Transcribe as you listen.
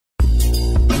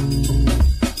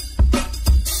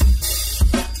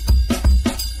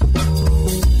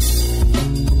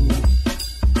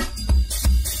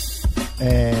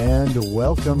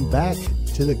Welcome back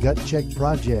to the Gut Check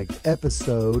Project,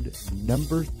 episode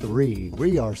number 3.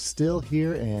 We are still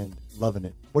here and loving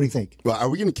it. What do you think? Well, are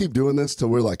we going to keep doing this till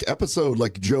we're like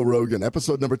Joe Rogan,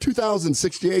 episode number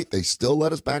 2068? They still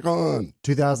let us back on.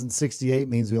 2068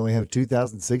 means we only have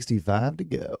 2065 to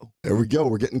go. There we go.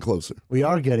 We're getting closer. We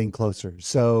are getting closer.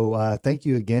 So thank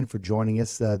you again for joining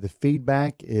us. The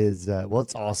feedback is,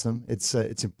 it's awesome. It's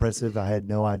impressive. I had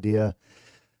no idea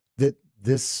that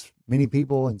this many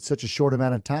people in such a short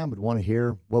amount of time would want to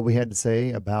hear what we had to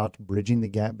say about bridging the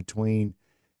gap between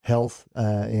health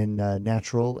in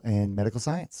natural and medical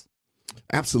science.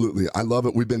 Absolutely. I love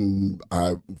it. In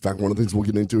fact, one of the things we'll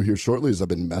get into here shortly is I've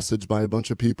been messaged by a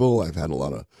bunch of people. I've had a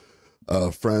lot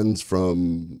of friends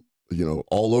from,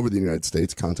 all over the United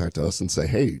States contact us and say,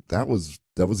 hey, that was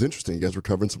interesting. You guys were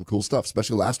covering some cool stuff,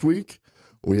 especially last week.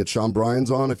 We had Sean Bryans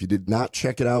on. If you did not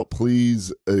check it out,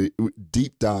 please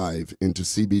deep dive into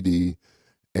CBD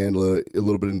and a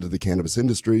little bit into the cannabis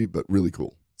industry, but really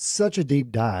cool. Such a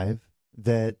deep dive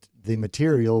that the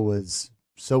material was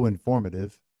so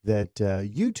informative that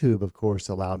YouTube, of course,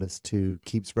 allowed us to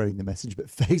keep spreading the message, but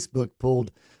Facebook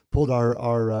pulled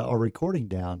our recording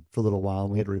down for a little while,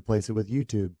 and we had to replace it with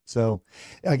YouTube. So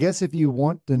I guess if you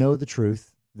want to know the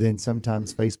truth, then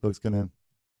sometimes Facebook's gonna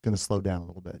slow down a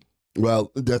little bit.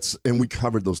 Well, and we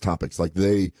covered those topics. Like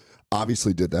they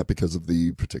obviously did that because of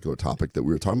the particular topic that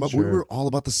we were talking about. Sure. We were all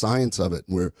about the science of it.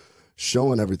 And we're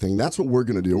showing everything. That's what we're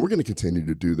going to do. We're going to continue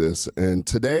to do this. And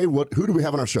today, who do we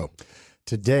have on our show?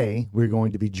 Today, we're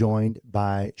going to be joined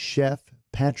by Chef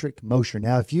Patrick Mosher.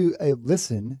 Now, if you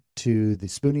listen to the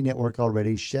Spoonie Network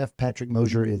already, Chef Patrick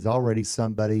Mosher is already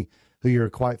somebody who you're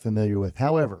quite familiar with.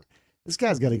 However, this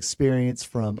guy's got experience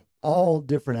from all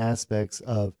different aspects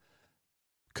of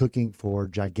cooking for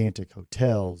gigantic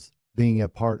hotels, being a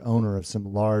part owner of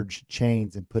some large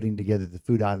chains and putting together the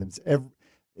food items.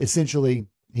 Essentially,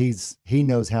 he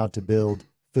knows how to build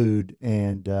food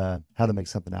and how to make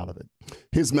something out of it.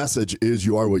 His message is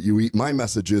you are what you eat. My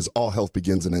message is all health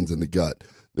begins and ends in the gut.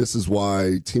 This is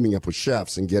why teaming up with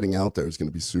chefs and getting out there is going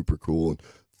to be super cool. And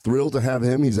thrilled to have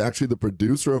him. He's actually the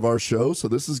producer of our show. So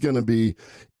this is going to be,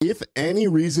 if any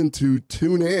reason to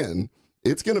tune in,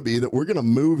 it's going to be that we're going to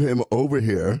move him over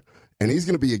here and he's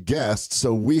going to be a guest.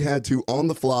 So he had to on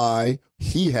the fly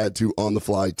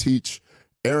teach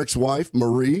Eric's wife,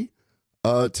 Marie,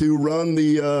 to run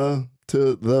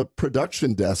the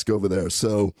production desk over there.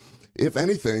 So if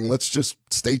anything, let's just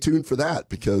stay tuned for that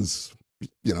because,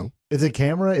 If the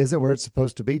camera isn't where it's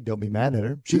supposed to be, don't be mad at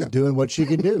her. She's doing what she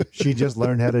can do. She just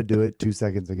learned how to do it 2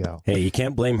 seconds ago. Hey, you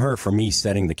can't blame her for me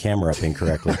setting the camera up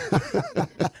incorrectly.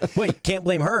 Wait, can't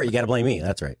blame her. You got to blame me.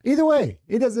 That's right. Either way,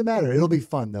 it doesn't matter. It'll be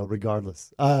fun though,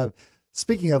 regardless.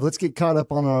 Speaking of, let's get caught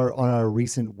up on our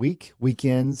recent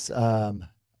weekends.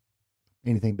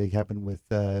 Anything big happened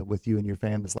with you and your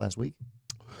fam this last week?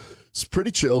 It's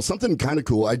pretty chill. Something kind of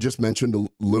cool. I just mentioned a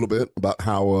little bit about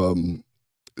how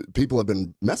people have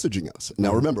been messaging us.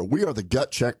 Now, remember, we are the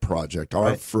Gut Check Project.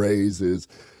 Our phrase is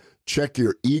check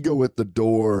your ego at the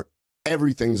door.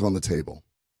 Everything's on the table.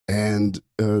 And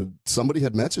somebody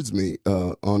had messaged me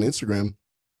on Instagram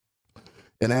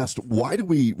and asked, why do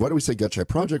we say Gut Check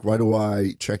Project? Why do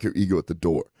I check your ego at the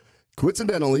door?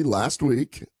 Coincidentally, last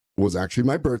week was actually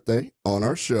my birthday on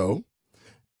our show.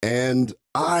 And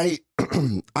I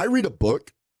read a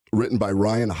book written by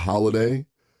Ryan Holiday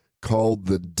called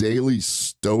The Daily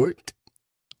Stoic.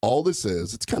 All this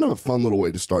is, it's kind of a fun little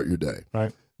way to start your day.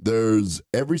 Right. There's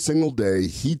every single day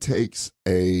he takes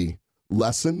a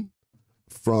lesson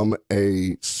from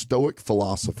a Stoic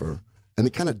philosopher and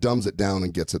he kind of dumbs it down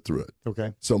and gets it through it.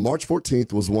 Okay. So March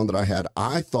 14th was one that I had.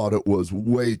 I thought it was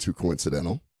way too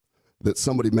coincidental that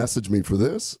somebody messaged me for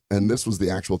this, and this was the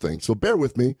actual thing. So bear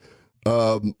with me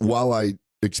while I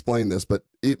explain this, but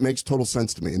it makes total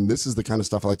sense to me. And this is the kind of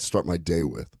stuff I like to start my day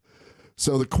with.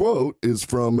 So the quote is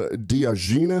from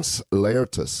Diogenes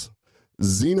Laertius.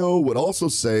 Zeno would also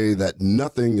say that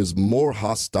nothing is more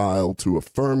hostile to a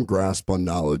firm grasp on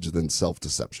knowledge than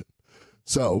self-deception.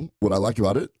 So what I like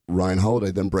about it, Ryan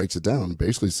Holiday then breaks it down,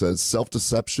 basically says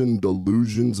self-deception,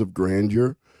 delusions of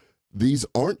grandeur, these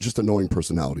aren't just annoying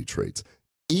personality traits.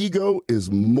 Ego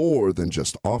is more than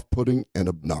just off-putting and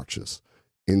obnoxious.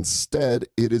 Instead,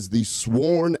 it is the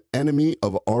sworn enemy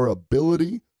of our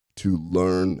ability to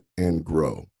learn and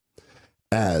grow.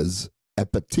 As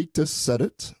Epictetus said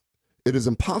it, it is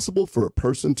impossible for a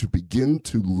person to begin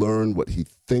to learn what he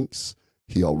thinks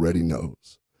he already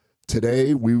knows.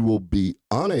 Today, we will be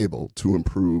unable to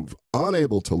improve,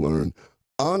 unable to learn,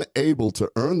 unable to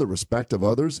earn the respect of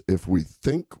others if we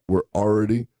think we're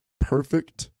already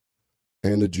perfect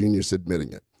and a genius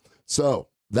admitting it. So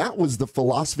that was the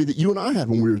philosophy that you and I had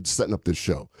when we were setting up this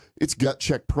show. It's Gut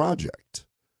Check Project.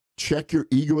 Check your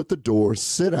ego at the door,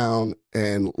 sit down,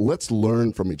 and let's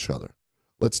learn from each other.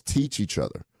 Let's teach each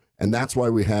other. And that's why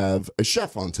we have a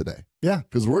chef on today. Yeah.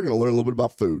 Because we're going to learn a little bit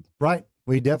about food. Right.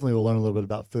 We definitely will learn a little bit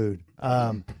about food.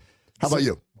 How about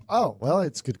you? Oh, well,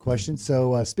 it's a good question.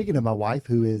 So speaking of my wife,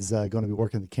 who is going to be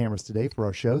working the cameras today for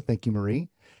our show, thank you, Marie.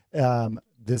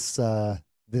 This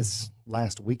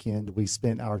last weekend, we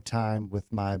spent our time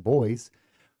with my boys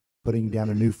putting down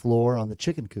a new floor on the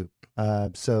chicken coop.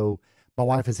 So my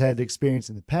wife has had experience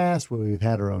in the past where we've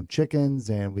had our own chickens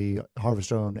and we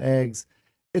harvest our own eggs.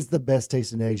 It's the best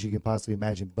tasting eggs you can possibly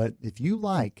imagine. But if you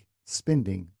like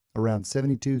spending around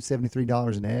 $72,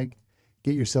 $73 an egg,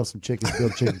 get yourself some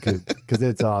chicken-filled chicken coop because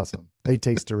it's awesome. They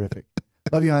taste terrific.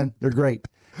 Love you, hon. They're great.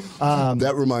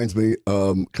 That reminds me,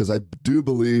 because I do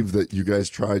believe that you guys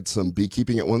tried some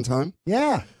beekeeping at one time.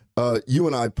 Yeah. You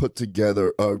and I put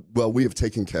together, well, we have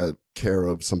taken care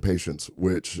of some patients,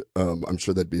 which I'm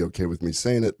sure they'd be okay with me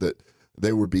saying it, that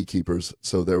they were beekeepers.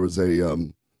 So there was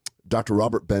Dr.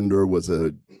 Robert Bender was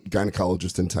a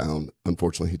gynecologist in town.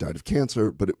 Unfortunately, he died of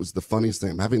cancer, but it was the funniest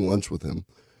thing. I'm having lunch with him,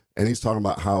 and he's talking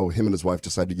about how him and his wife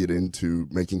decided to get into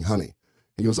making honey.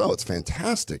 He goes, oh, it's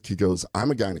fantastic. He goes,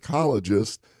 I'm a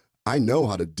gynecologist. I know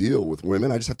how to deal with women.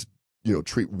 I just have to,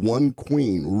 treat one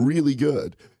queen really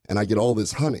good, and I get all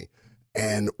this honey.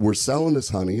 And we're selling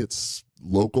this honey. It's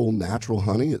local, natural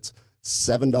honey. It's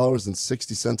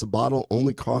 $7.60 a bottle,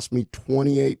 only cost me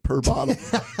 $28 per bottle.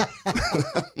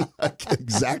 Like,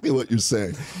 exactly what you're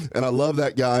saying. And I love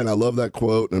that guy and I love that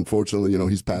quote. And unfortunately,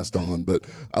 he's passed on, but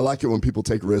I like it when people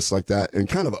take risks like that and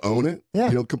kind of own it.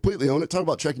 Yeah. Completely own it. Talk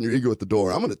about checking your ego at the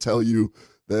door. I'm going to tell you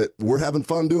that we're having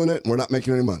fun doing it and we're not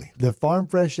making any money. The farm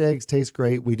fresh eggs taste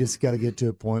great. We just got to get to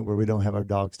a point where we don't have our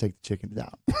dogs take the chickens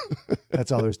out.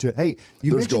 That's all there is to it. Hey,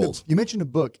 you mentioned a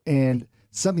book, and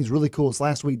something's really cool. It's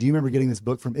last week. Do you remember getting this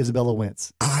book from Isabella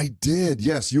Wentz? I did.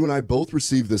 Yes. You and I both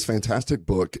received this fantastic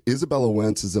book. Isabella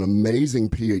Wentz is an amazing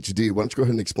PhD. Why don't you go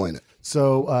ahead and explain it?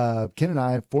 So Ken and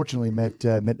I fortunately met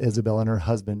Isabella and her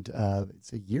husband.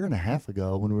 It's a year and a half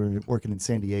ago when we were working in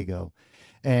San Diego,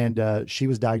 and she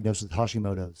was diagnosed with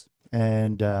Hashimoto's.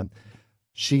 And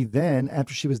she then,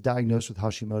 after she was diagnosed with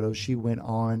Hashimoto's, she went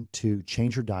on to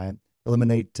change her diet,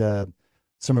 eliminate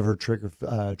some of her trigger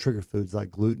foods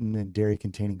like gluten and dairy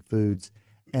containing foods,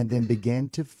 and then began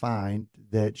to find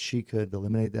that she could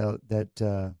eliminate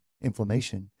that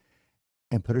inflammation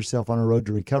and put herself on a road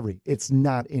to recovery. It's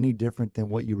not any different than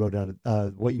what you read out of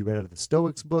the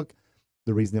Stoics book.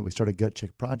 The reason that we started Gut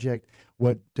Check Project,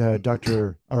 what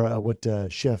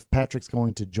Chef Patrick's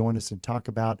going to join us and talk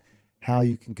about, how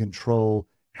you can control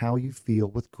how you feel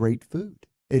with great food.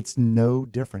 It's no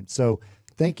different. So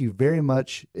thank you very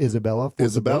much, Isabella.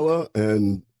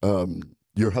 And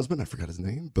your husband, I forgot his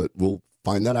name, but we'll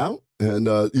find that out. And,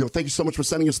 thank you so much for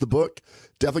sending us the book.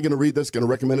 Definitely going to read this, going to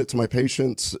recommend it to my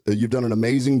patients. You've done an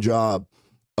amazing job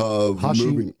of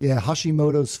moving. Yeah,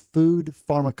 Hashimoto's food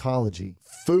pharmacology.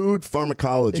 Food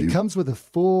pharmacology. It comes with a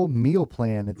full meal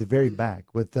plan at the very back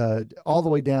with all the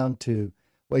way down to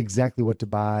exactly what to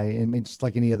buy. And it's just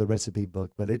like any other recipe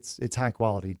book, but it's high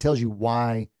quality. It tells you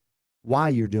why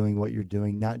you're doing what you're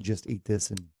doing, not just eat this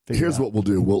and figure Here's it out. what we'll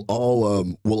do. We'll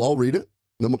all read it.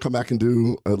 Then we'll come back and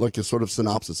do like a sort of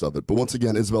synopsis of it. But once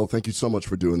again, Isabel, thank you so much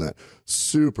for doing that.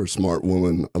 Super smart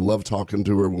woman. I love talking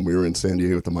to her when we were in San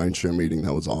Diego at the Mindshare meeting.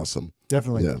 That was awesome.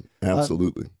 Definitely. Yeah,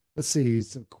 absolutely. Let's see,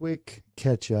 some quick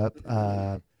catch up.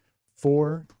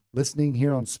 For listening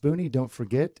here on Spoonie, don't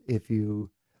forget, if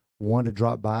you want to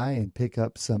drop by and pick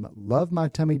up some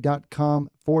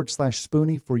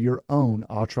lovemytummy.com/Spoonie for your own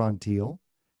Autron teal,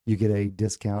 you get a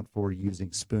discount for using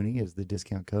Spoonie as the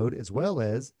discount code, as well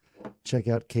as check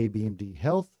out KBMD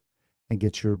Health and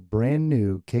get your brand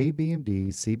new KBMD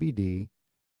CBD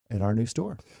at our new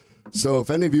store. So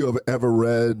if any of you have ever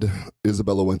read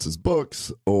Isabella Wentz's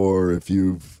books, or if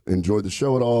you've enjoyed the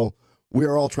show at all, we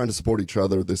are all trying to support each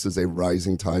other. This is a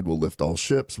rising tide will lift all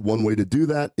ships. One way to do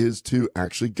that is to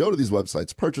actually go to these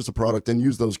websites, purchase a product, and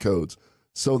use those codes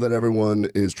so that everyone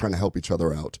is trying to help each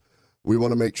other out. We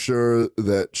want to make sure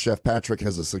that Chef Patrick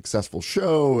has a successful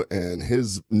show and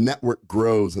his network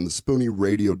grows and the Spoonie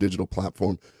Radio digital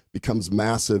platform becomes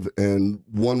massive. And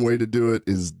one way to do it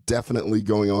is definitely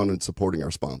going on and supporting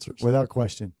our sponsors. Without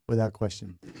question. Without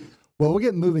question. Well, we'll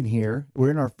get moving here.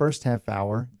 We're in our first half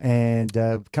hour, and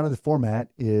kind of the format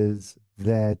is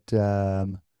that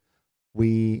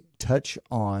we touch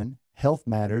on health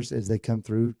matters as they come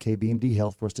through KBMD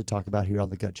Health for us to talk about here on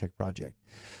the Gut Check Project.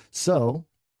 So,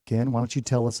 Ken, why don't you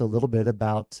tell us a little bit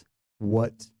about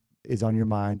what is on your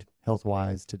mind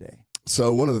health-wise today?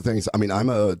 So one of the things, I mean, I'm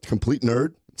a complete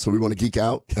nerd, so we want to geek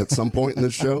out at some point in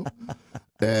this show.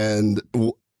 And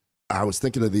I was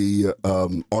thinking of the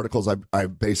articles. I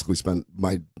basically spent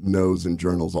my nose in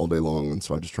journals all day long, and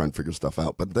so I just try and figure stuff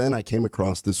out. But then I came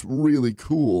across this really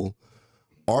cool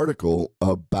article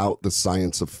about the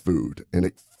science of food, and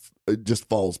it just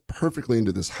falls perfectly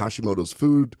into this Hashimoto's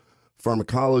food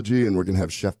pharmacology, and we're going to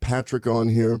have Chef Patrick on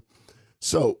here.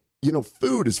 So, you know,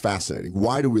 food is fascinating.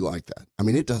 Why do we like that? I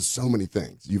mean, it does so many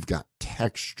things. You've got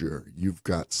texture, you've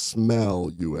got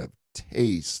smell, you have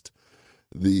taste,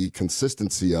 the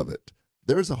consistency of it.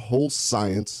 There's a whole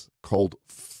science called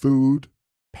food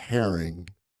pairing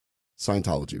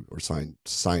Scientology or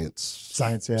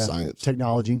science, yeah. Science.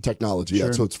 Technology. Technology, Sure.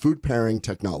 yeah. So it's food pairing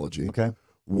technology. Okay.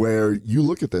 Where you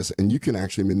look at this and you can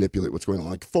actually manipulate what's going on.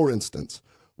 Like, for instance,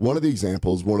 one of the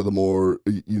examples, one of the more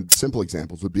simple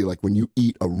examples would be like when you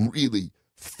eat a really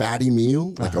fatty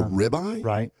meal, like a ribeye.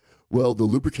 Right. Well, the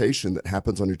lubrication that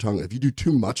happens on your tongue, if you do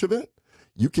too much of it,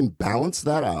 you can balance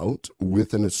that out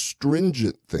with an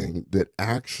astringent thing that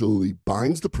actually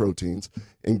binds the proteins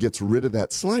and gets rid of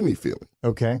that slimy feeling.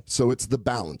 Okay. So it's the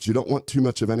balance. You don't want too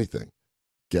much of anything.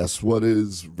 Guess what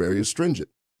is very astringent?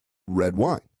 Red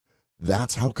wine.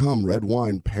 That's how come red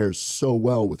wine pairs so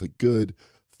well with a good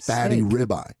fatty Steak.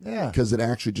 ribeye. Yeah. Because it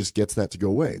actually just gets that to go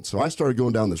away. And so I started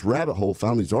going down this rabbit hole,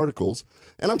 found these articles,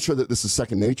 and I'm sure that this is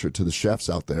second nature to the chefs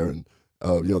out there. And,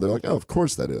 you know, they're like, oh, of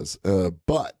course that is.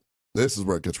 But this is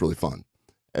where it gets really fun.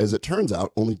 As it turns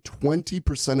out, only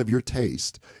 20% of your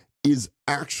taste is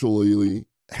actually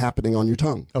happening on your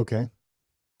tongue. Okay.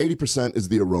 80% is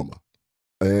the aroma.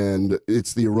 And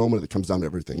it's the aroma that comes down to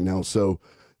everything. Now, so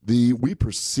we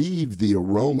perceive the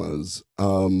aromas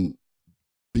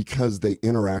because they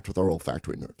interact with our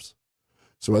olfactory nerves.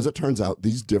 So as it turns out,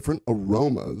 these different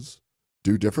aromas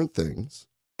do different things,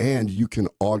 and you can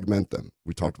augment them.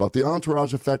 We talked about the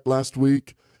entourage effect last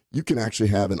week. You can actually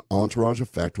have an entourage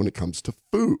effect when it comes to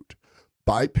food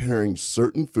by pairing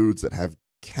certain foods that have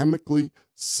chemically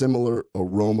similar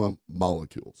aroma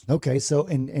molecules. Okay. So,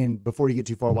 and before you get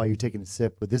too far, while you're taking a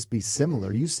sip, would this be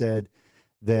similar? You said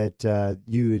that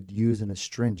you would use an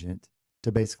astringent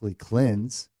to basically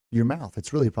cleanse your mouth.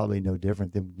 It's really probably no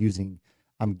different than using,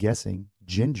 I'm guessing,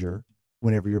 ginger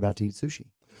whenever you're about to eat sushi.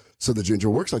 So the ginger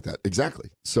works like that. Exactly.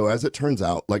 So as it turns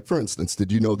out, like for instance,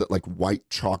 did you know that like white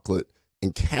chocolate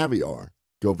and caviar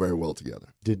go very well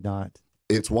together? Did not.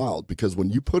 It's wild because when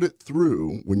you put it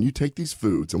through, when you take these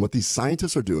foods, and what these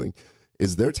scientists are doing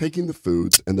is they're taking the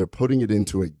foods and they're putting it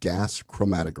into a gas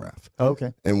chromatograph.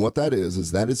 Okay. And what that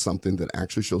is that is something that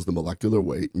actually shows the molecular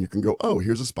weight. And you can go, oh,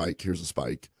 here's a spike, here's a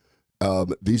spike.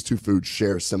 These two foods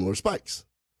share similar spikes.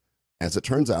 As it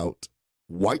turns out,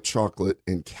 white chocolate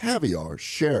and caviar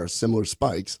share similar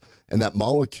spikes, and that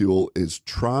molecule is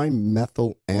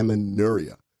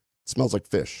trimethylaminuria. It smells like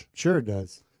fish. Sure it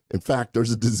does. In fact,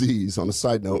 there's a disease on a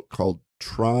side note called it's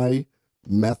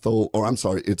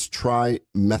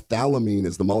trimethylamine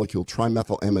is the molecule.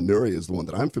 Trimethylaminuria is the one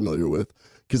that I'm familiar with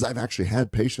because I've actually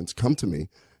had patients come to me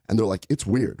and they're like, it's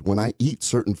weird. When I eat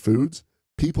certain foods,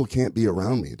 people can't be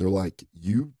around me. They're like,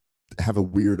 you have a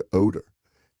weird odor.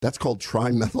 That's called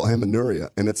trimethylaminuria,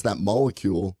 and it's that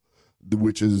molecule,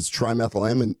 which is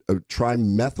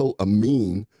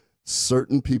trimethylamine.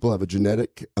 Certain people have a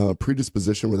genetic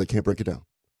predisposition where they can't break it down.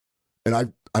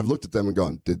 And I've looked at them and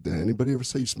gone, did anybody ever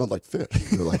say you smelled like fish?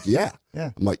 And they're like, yeah.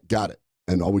 Yeah. I'm like, got it.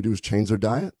 And all we do is change their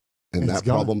diet, and It's that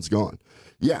gone. problem's gone.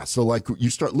 Yeah. So like you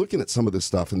start looking at some of this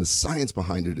stuff, and the science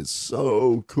behind it is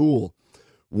so cool.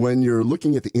 When you're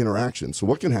looking at the interaction, so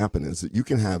what can happen is that you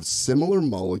can have similar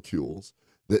molecules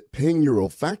that ping your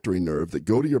olfactory nerve that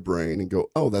go to your brain and go,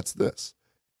 oh, that's this.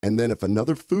 And then if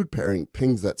another food pairing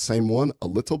pings that same one a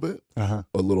little bit, a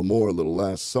little more, a little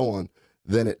less, so on,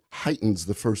 then it heightens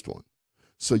the first one.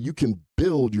 So you can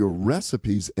build your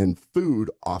recipes and food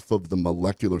off of the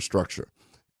molecular structure.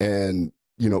 And,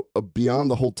 you know, beyond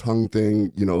the whole tongue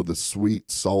thing, you know, the sweet,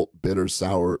 salt, bitter,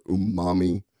 sour,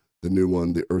 umami, the new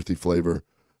one, the earthy flavor,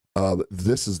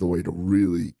 this is the way to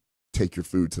really take your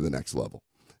food to the next level.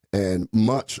 And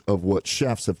much of what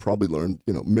chefs have probably learned,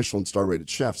 you know, Michelin star rated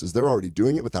chefs, is they're already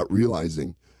doing it without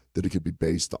realizing that it could be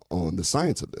based on the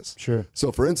science of this. Sure.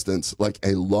 So for instance, like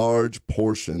a large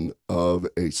portion of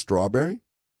a strawberry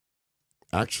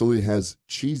actually has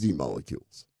cheesy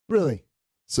molecules. Really?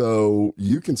 So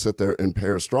you can sit there and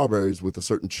pair strawberries with a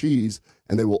certain cheese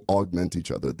and they will augment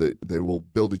each other. They will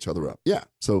build each other up. Yeah.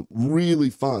 So really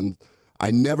fun.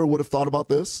 I never would have thought about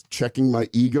this. Checking my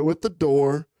ego at the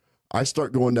door. I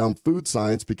start going down food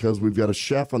science because we've got a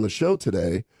chef on the show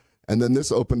today. And then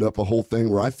this opened up a whole thing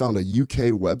where I found a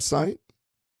UK website.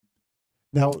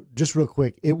 Now, just real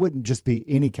quick, it wouldn't just be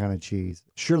any kind of cheese.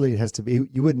 Surely it has to be.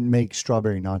 You wouldn't make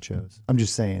strawberry nachos. I'm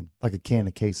just saying, like a can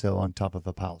of queso on top of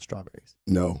a pile of strawberries.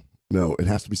 No, it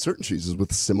has to be certain cheeses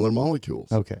with similar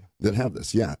molecules Okay. that have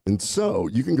this. Yeah. And so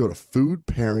you can go to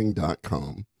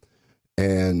foodpairing.com,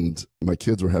 and my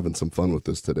kids were having some fun with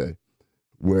this today,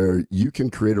 where you can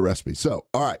create a recipe. So,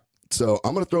 all right. So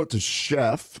I'm going to throw it to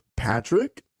Chef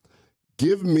Patrick.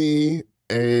 Give me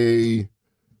a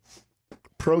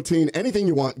protein, anything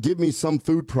you want. Give me some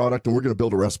food product, and we're going to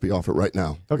build a recipe off it right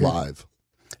now, Okay. live.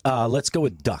 Let's go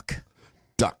with duck.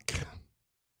 Duck.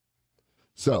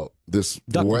 So this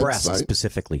Duck website, breast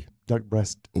specifically. Duck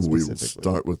breast we will specifically.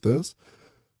 start with this.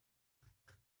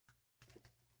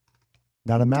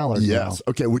 Not a mallard. Yes.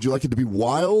 Okay. Would you like it to be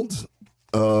wild?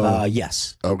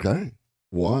 Yes. Okay.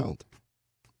 Wild.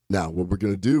 Now, what we're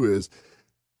going to do is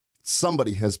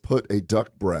somebody has put a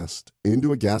duck breast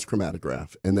into a gas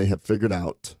chromatograph, and they have figured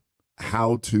out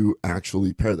how to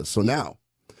actually pair this. So now,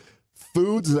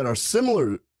 foods that are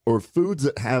similar or foods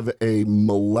that have a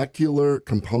molecular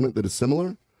component that is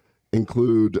similar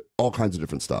include all kinds of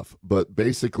different stuff. But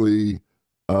basically,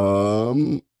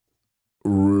 here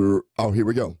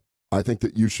we go. I think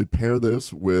that you should pair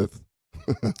this with,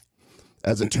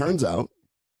 as it turns out,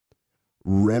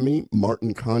 Remy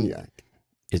Martin cognac.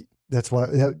 That's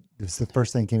that's the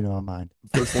first thing that came to my mind.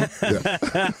 First one?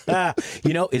 Yeah.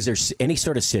 Is there any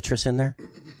sort of citrus in there?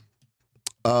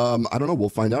 I don't know. We'll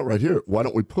find out right here. Why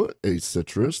don't we put a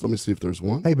citrus? Let me see if there's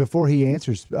one. Hey, before he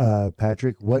answers,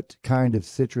 Patrick, what kind of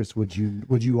citrus would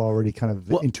you already kind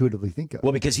of intuitively think of?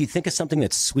 Well, because you think of something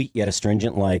that's sweet yet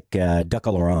astringent, like duck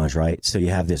à l'orange, right? So you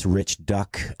have this rich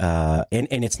duck, and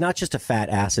it's not just a fat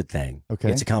acid thing.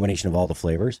 Okay. It's a combination of all the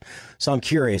flavors. So I'm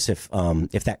curious if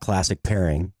that classic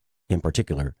pairing in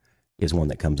particular is one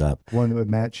that comes up. One that would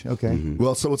match. Okay. Mhm.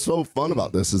 Well, so what's so fun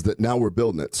about this is that now we're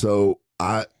building it. So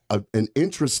an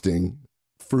interesting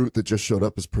fruit that just showed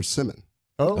up is persimmon.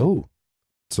 Oh.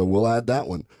 So we'll add that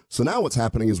one. So now what's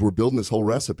happening is we're building this whole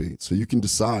recipe so you can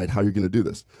decide how you're going to do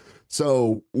this.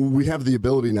 So we have the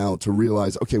ability now to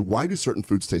realize, okay, why do certain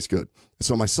foods taste good?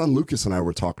 So my son Lucas and I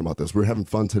were talking about this. We were having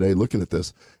fun today looking at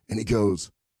this, and he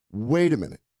goes, wait a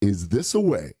minute, is this a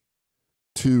way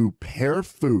to pair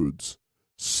foods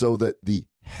so that the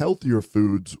healthier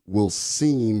foods will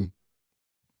seem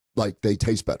like they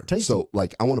taste better? Tasty. So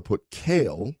like I want to put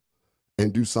kale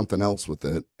and do something else with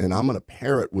it, and I'm going to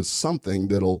pair it with something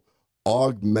that'll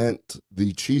augment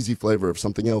the cheesy flavor of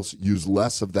something else, use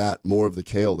less of that, more of the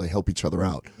kale. They help each other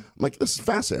out. I'm like, this is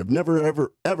fascinating. I've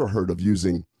never, ever heard of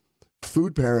using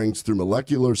food pairings through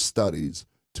molecular studies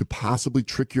to possibly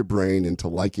trick your brain into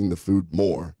liking the food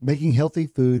more, Making healthy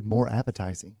food more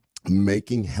appetizing.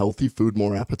 making healthy food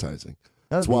more appetizing.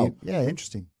 That'd Well- be, yeah,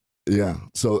 interesting. Yeah.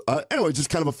 So anyway,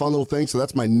 just kind of a fun little thing. So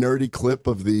that's my nerdy clip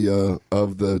of the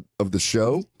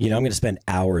show. I'm going to spend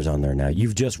hours on there now.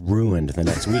 You've just ruined the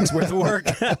next week's worth of work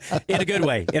in a good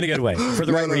way, for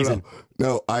the right reason.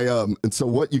 No, and so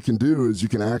what you can do is you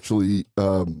can actually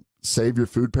save your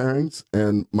food pairings.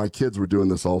 And my kids were doing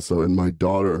this also. And my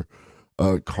daughter,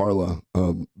 Carla,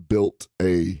 built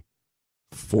a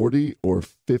 40 or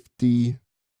 50.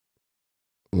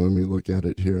 Let me look at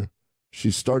it here. She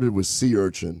started with sea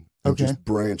urchin and Okay. just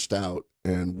branched out.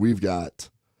 And we've got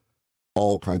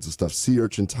all kinds of stuff. Sea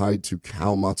urchin tied to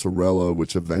cow mozzarella,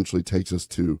 which eventually takes us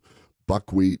to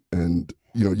buckwheat. And,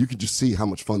 you can just see how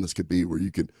much fun this could be where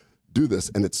you could do this.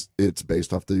 And it's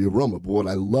based off the aroma. But what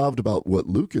I loved about what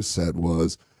Lucas said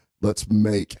was, let's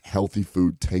make healthy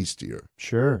food tastier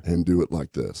Sure. and do it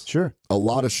like this. Sure. A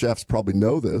lot of chefs probably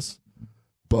know this,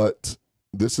 but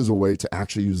this is a way to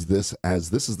actually use this as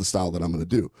this is the style that I'm going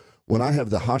to do. When I have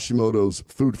the Hashimoto's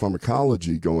food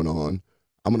pharmacology going on,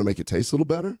 I'm going to make it taste a little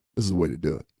better. This is the way to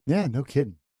do it. Yeah, no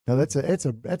kidding. No, that's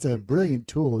a brilliant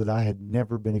tool that I had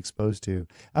never been exposed to.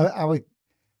 I would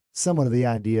somewhat of the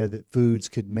idea that foods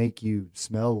could make you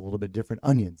smell a little bit different.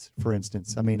 Onions, for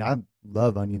instance. I mean, I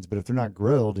love onions, but if they're not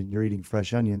grilled and you're eating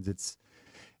fresh onions, it's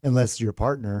unless your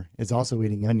partner is also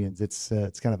eating onions, it's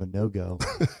kind of a no-go.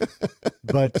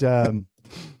 But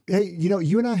hey,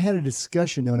 you and I had a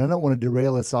discussion though, and I don't want to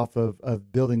derail us off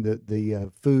of building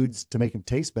the foods to make them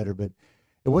taste better, but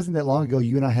it wasn't that long ago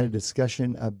you and I had a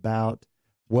discussion about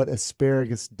what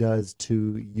asparagus does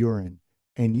to urine.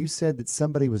 And you said that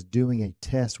somebody was doing a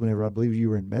test whenever I believe you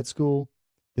were in med school,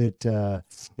 that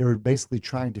they were basically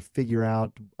trying to figure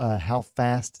out how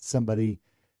fast somebody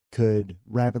could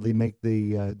rapidly make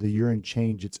the urine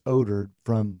change its odor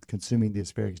from consuming the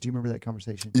asparagus. Do you remember that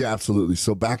conversation? Yeah, absolutely.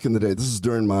 So back in the day, this is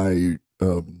during my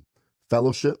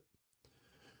fellowship.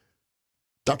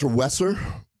 Dr. Wesser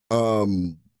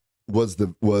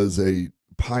was a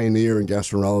pioneer in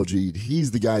gastroenterology.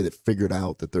 He's the guy that figured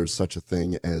out that there's such a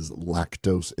thing as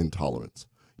lactose intolerance.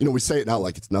 You know, we say it now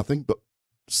like it's nothing, but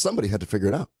somebody had to figure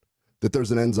it out, that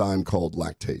there's an enzyme called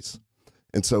lactase.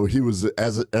 And so he was,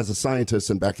 as a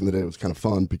scientist, and back in the day, it was kind of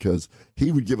fun because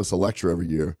he would give us a lecture every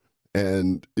year,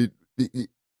 and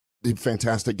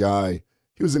fantastic guy.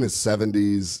 He was in his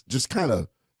 70s, just kind of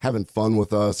having fun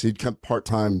with us. He'd come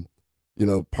part-time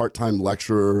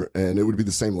lecturer, and it would be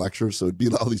the same lecture. So it'd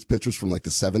be all these pictures from like the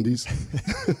 70s.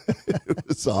 It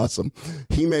was awesome.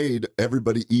 He made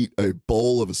everybody eat a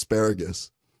bowl of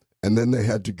asparagus, and then they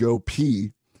had to go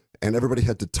pee, and everybody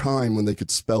had to time when they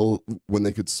could smell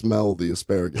the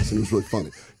asparagus. And it was really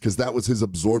funny because that was his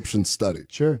absorption study.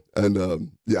 Sure.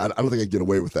 And yeah, I don't think I get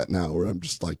away with that now, where I'm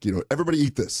just like, you know, everybody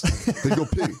eat this. Then go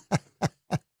pee.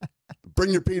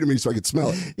 Bring your pee to me so I can smell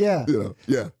it. Yeah. You know,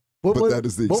 yeah. What was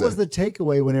the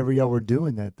takeaway whenever y'all were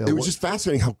doing that, though? It was just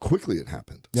fascinating how quickly it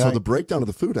happened. Yeah. So the breakdown of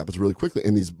the food happens really quickly.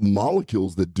 And these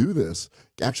molecules that do this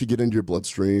actually get into your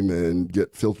bloodstream and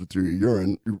get filtered through your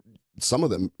urine, some of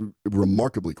them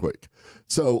remarkably quick.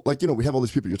 So, like, you know, we have all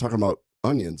these people, you're talking about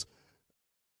onions.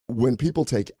 When people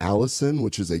take allicin,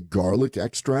 which is a garlic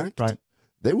extract, right,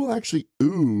 they will actually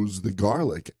ooze the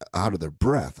garlic out of their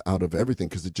breath, out of everything,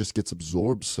 because it just gets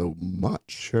absorbed so much.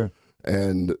 Sure.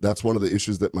 And that's one of the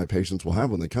issues that my patients will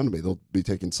have when they come to me. They'll be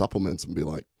taking supplements and be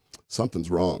like, something's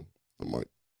wrong. I'm like,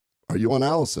 are you on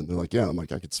allicin? They're like, yeah. I'm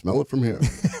like, I could smell it from here.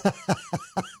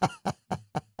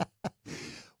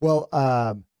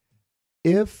 Well,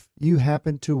 if you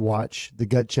happen to watch the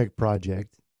Gut Check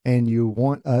Project and you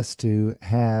want us to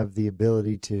have the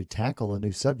ability to tackle a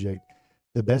new subject,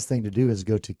 the best thing to do is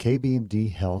go to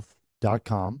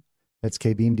kbmdhealth.com. That's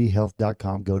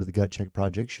kbmdhealth.com. Go to the Gut Check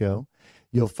Project show.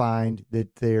 You'll find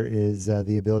that there is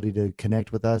the ability to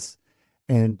connect with us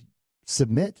and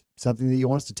submit something that you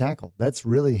want us to tackle. That's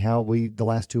really how the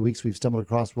last 2 weeks, we've stumbled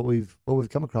across what we've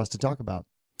come across to talk about.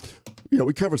 Yeah,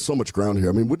 we cover so much ground here.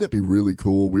 I mean, wouldn't it be really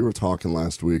cool? We were talking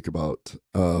last week about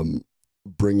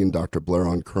bringing Dr. Blair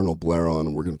on, Colonel Blair on,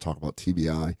 and we're going to talk about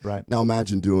TBI. Right. Now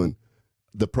imagine doing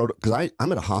the because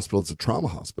I'm at a hospital. It's a trauma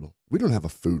hospital. We don't have a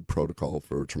food protocol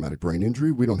for traumatic brain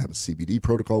injury. We don't have a CBD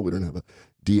protocol. We don't have a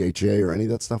DHA or any of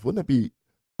that stuff. Wouldn't that be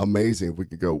amazing if we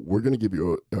could go, we're going to give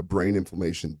you a brain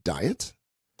inflammation diet.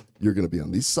 You're going to be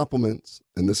on these supplements,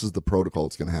 and this is the protocol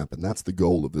that's going to happen. That's the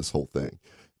goal of this whole thing,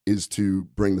 is to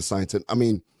bring the science in. I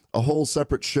mean, a whole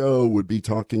separate show would be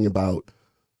talking about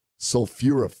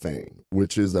sulforaphane,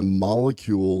 which is a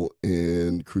molecule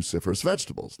in cruciferous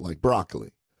vegetables like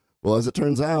broccoli. Well, as it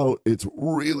turns out, it's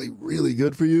really, really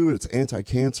good for you. It's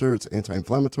anti-cancer, it's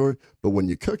anti-inflammatory, but when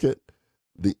you cook it,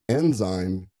 the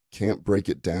enzyme can't break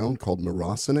it down, called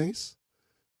myrosinase.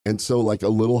 And so like a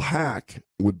little hack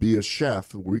would be a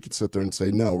chef where we could sit there and say,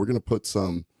 no, we're going to put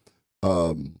some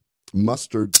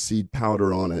mustard seed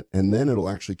powder on it, and then it'll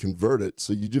actually convert it.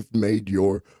 So you just made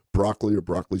your broccoli or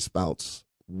broccoli sprouts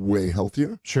way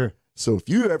healthier. Sure. So if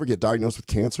you ever get diagnosed with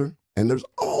cancer, and there's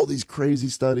all these crazy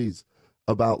studies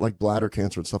about like bladder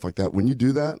cancer and stuff like that, when you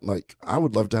do that, like I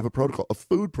would love to have a protocol, a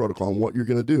food protocol on what you're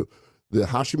going to do. The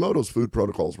Hashimoto's food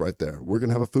protocol is right there. We're going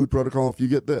to have a food protocol if you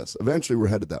get this. Eventually, we're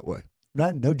headed that way.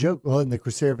 Right, no joke. Well, in the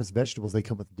cruciferous vegetables, they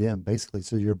come with DIM, basically,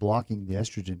 so you're blocking the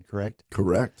estrogen, correct?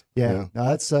 Correct. Yeah. No,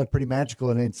 that's pretty magical.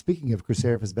 And speaking of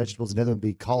cruciferous vegetables, another one would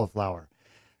be cauliflower.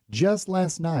 Just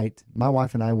last night, my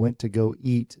wife and I went to go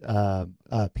eat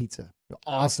pizza.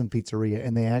 Awesome pizzeria,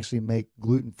 and they actually make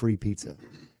gluten-free pizza.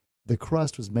 The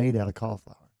crust was made out of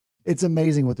cauliflower. It's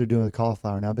amazing what they're doing with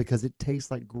cauliflower now because it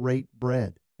tastes like great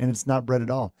bread, and it's not bread at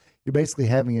all. You're basically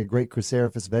having a great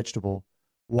cruciferous vegetable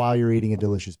while you're eating a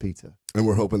delicious pizza. And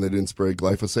we're hoping they didn't spray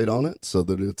glyphosate on it so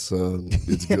that it's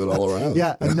good all around.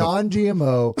 Yeah, a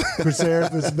non-GMO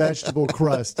cruciferous vegetable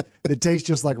crust that tastes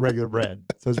just like regular bread.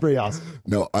 So it's pretty awesome.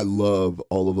 No, I love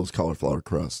all of those cauliflower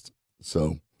crusts.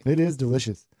 So it is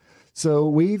delicious. So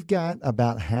we've got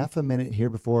about half a minute here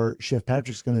before Chef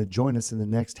Patrick's going to join us in the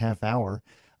next half hour.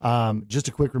 Just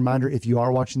a quick reminder, if you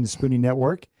are watching the Spoonie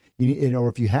Network, or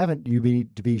if you haven't, you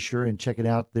need to be sure and check it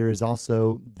out. There is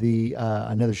also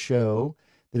another show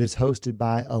that is hosted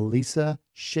by Alicia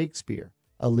Shakespeare.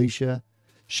 Alicia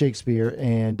Shakespeare,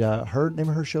 and her name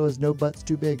of her show is No Butts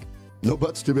Too Big. No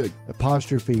Butts Too Big.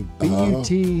 Apostrophe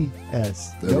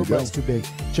BUTS. No Butts Too Big.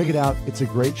 Check it out. It's a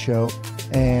great show,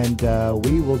 and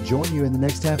we will join you in the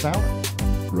next half hour.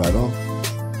 Right on.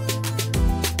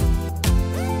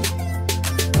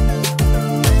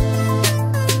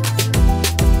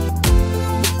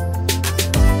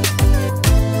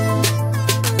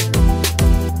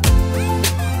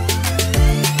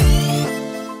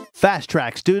 Fast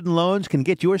Track Student Loans can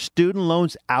get your student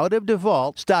loans out of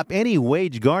default, stop any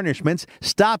wage garnishments,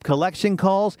 stop collection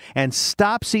calls, and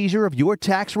stop seizure of your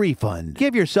tax refund.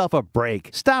 Give yourself a break.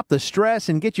 Stop the stress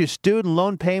and get your student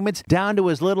loan payments down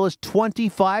to as little as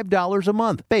 $25 a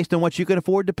month based on what you can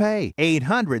afford to pay.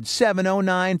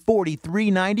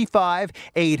 800-709-4395.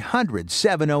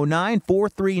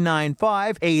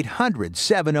 800-709-4395.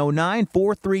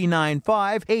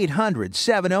 800-709-4395.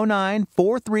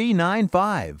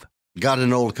 800-709-4395. Got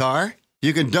an old car?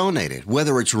 You can donate it,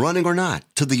 whether it's running or not,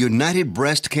 to the United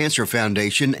Breast Cancer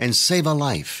Foundation and save a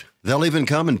life. They'll even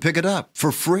come and pick it up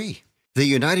for free. The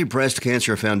United Breast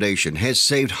Cancer Foundation has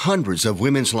saved hundreds of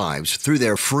women's lives through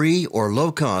their free or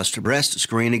low-cost breast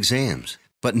screen exams.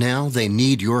 But now they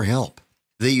need your help.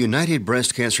 The United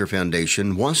Breast Cancer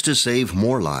Foundation wants to save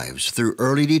more lives through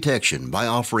early detection by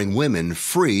offering women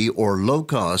free or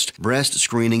low-cost breast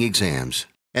screening exams.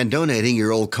 And donating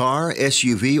your old car,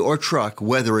 SUV, or truck,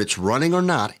 whether it's running or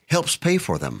not, helps pay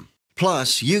for them.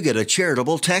 Plus, you get a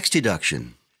charitable tax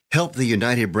deduction. Help the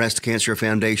United Breast Cancer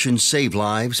Foundation save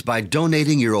lives by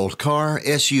donating your old car,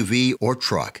 SUV, or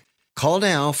truck. Call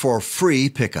now for free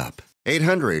pickup.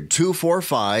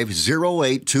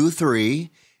 800-245-0823.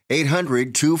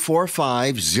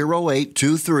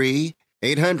 800-245-0823.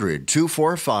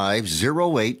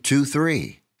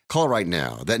 800-245-0823. Call right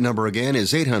now. That number again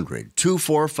is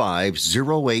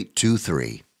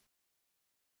 800-245-0823.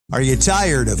 Are you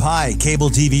tired of high cable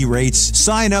TV rates?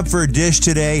 Sign up for Dish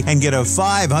today and get a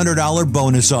 $500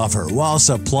 bonus offer while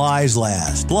supplies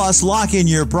last. Plus, lock in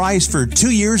your price for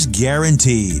 2 years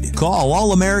guaranteed. Call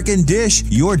All American Dish,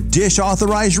 your Dish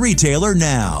authorized retailer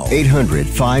now.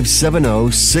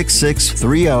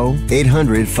 800-570-6630.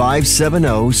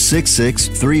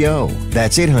 800-570-6630.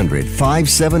 That's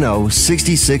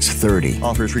 800-570-6630.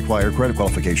 Offers require credit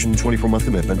qualification, 24-month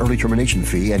commitment, early termination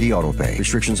fee, and e-auto pay.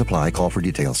 Restrictions apply. Call for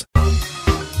details.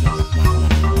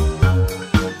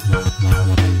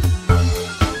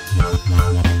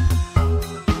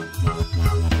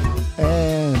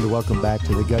 And welcome back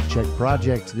to the Gut Check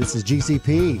Project. This is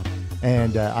GCP,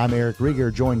 and I'm Eric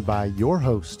Rieger, joined by your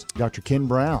host, Dr. Ken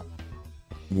Brown.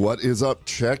 What is up?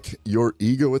 Check your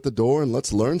ego at the door and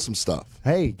let's learn some stuff.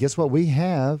 Hey, guess what? We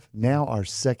have now our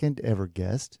second ever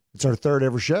guest. It's our third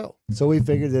ever show. So we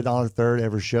figured that on our third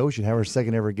ever show, we should have our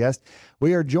second ever guest.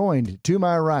 We are joined, to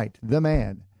my right, the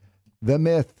man, the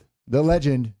myth, the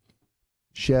legend,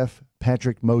 Chef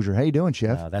Patrick Mosier. How you doing,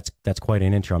 Chef? That's quite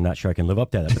an intro. I'm not sure I can live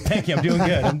up to that, but thank you. I'm doing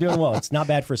good. I'm doing well. It's not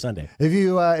bad for a Sunday. If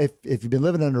you've been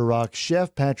living under a rock,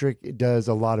 Chef Patrick does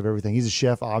a lot of everything. He's a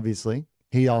chef, obviously.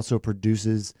 He also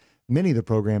produces many of the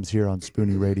programs here on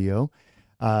Spoonie Radio.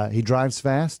 He drives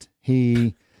fast.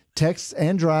 He texts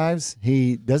and drives.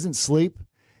 He doesn't sleep.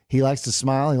 He likes to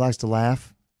smile. He likes to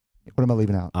laugh. What am I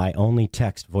leaving out? I only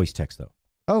voice text, though.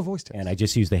 Oh, voice text. And I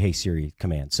just use the Hey Siri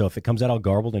command. So if it comes out all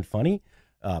garbled and funny,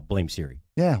 blame Siri.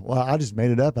 Yeah, well, I just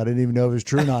made it up. I didn't even know if it was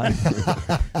true or not.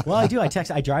 Well, I do. I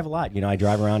drive a lot. I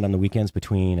drive around on the weekends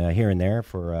between here and there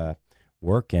for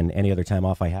work and any other time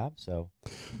off I have. So,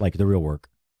 like the real work.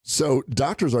 So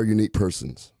doctors are unique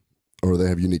persons, or they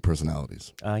have unique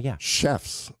personalities. Yeah.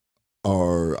 Chefs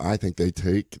I think they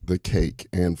take the cake,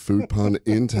 and food pun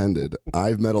intended.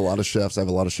 I've met a lot of chefs. I have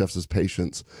a lot of chefs as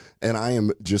patients, and I am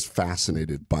just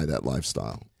fascinated by that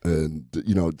lifestyle. And,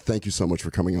 thank you so much for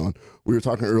coming on. We were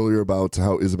talking earlier about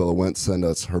how Isabella Wentz sent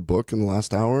us her book in the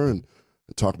last hour and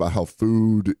talk about how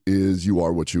food is you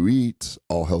are what you eat.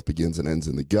 All health begins and ends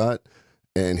in the gut.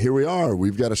 And here we are.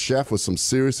 We've got a chef with some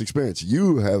serious experience.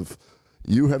 You have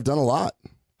done a lot.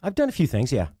 I've done a few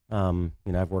things, yeah.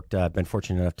 I've worked. Been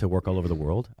fortunate enough to work all over the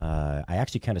world. I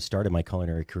actually kind of started my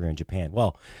culinary career in Japan.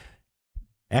 Well,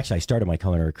 actually, I started my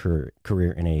culinary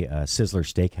career in a Sizzler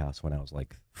steakhouse when I was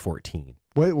like 14.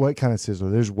 What kind of Sizzler?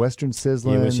 There's Western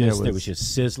Sizzler. It was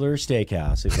just Sizzler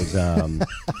Steakhouse. It was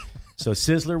so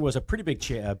Sizzler was a pretty big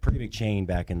chain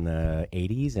back in the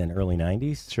 80s and early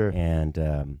 90s. Sure.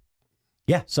 And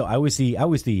yeah, so I was the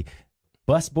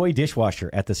busboy dishwasher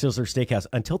at the Sizzler Steakhouse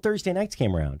until Thursday nights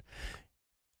came around.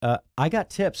 I got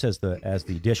tips as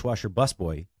the dishwasher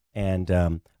busboy,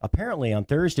 and apparently on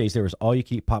Thursdays there was all you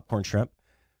can eat popcorn shrimp.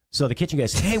 So the kitchen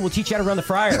guys said, "Hey, we'll teach you how to run the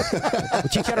fryer. We'll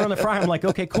teach you how to run the fryer." I'm like,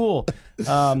 "Okay, cool.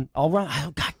 I'll run.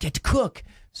 Oh God, get to cook."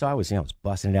 So I was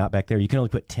busting it out back there. You can only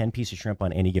put 10 pieces of shrimp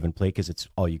on any given plate because it's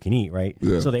all you can eat, right?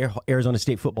 Yeah. So the Arizona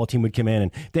State football team would come in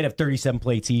and they'd have 37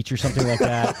 plates each or something like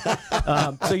that.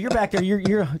 So you're back there,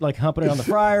 you're like humping it on the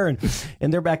fryer,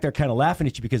 and they're back there kind of laughing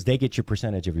at you because they get your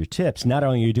percentage of your tips. Not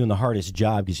only are you doing the hardest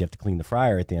job because you have to clean the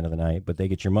fryer at the end of the night, but they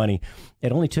get your money.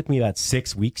 It only took me about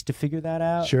 6 weeks to figure that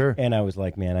out. Sure. And I was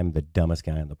like, man, I'm the dumbest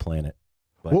guy on the planet.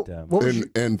 But What was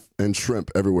And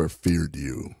shrimp everywhere feared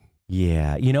you.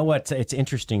 yeah, you know what? It's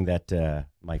interesting that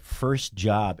my first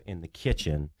job in the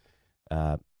kitchen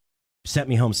sent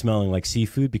me home smelling like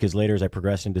seafood, because later as I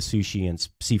progressed into sushi and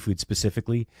seafood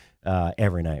specifically,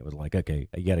 every night was like, okay,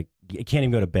 you can't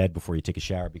even go to bed before you take a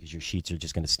shower because your sheets are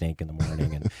just going to stink in the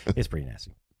morning, and it's pretty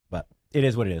nasty. But it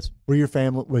is what it is.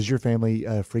 was your family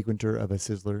a frequenter of a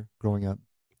Sizzler growing up?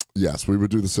 Yes, we would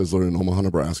do the Sizzler in Omaha,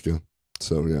 Nebraska.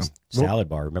 So yeah, Salad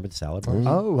bar. Remember the salad bar?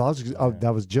 Oh,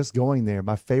 I was just going there.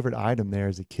 My favorite item there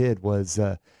as a kid was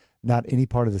not any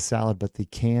part of the salad, but the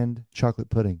canned chocolate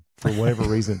pudding for whatever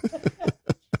reason.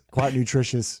 Quite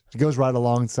nutritious. It goes right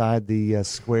alongside the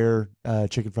square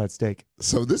chicken fried steak.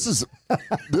 so this is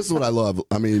what I love.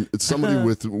 I mean, it's somebody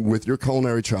with your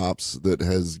culinary chops that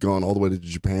has gone all the way to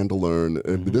Japan to learn.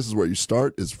 And this is where you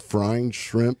start: is frying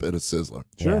shrimp at a Sizzler.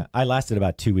 Sure. Yeah, I lasted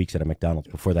about 2 weeks at a McDonald's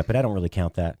before that, but I don't really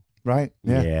count that. Right?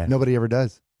 Yeah. Yeah. Nobody ever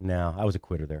does. No, I was a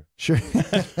quitter there. Sure.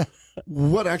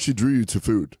 What actually drew you to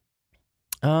food?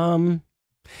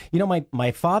 You know,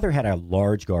 my father had a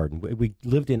large garden. We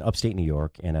lived in upstate New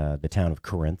York in the town of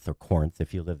Corinth, or Corinth,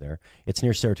 if you live there. It's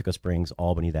near Saratoga Springs,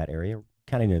 Albany, that area,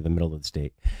 kind of near the middle of the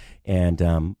state.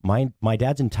 And my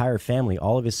dad's entire family,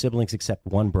 all of his siblings except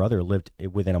one brother, lived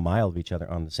within a mile of each other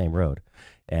on the same road.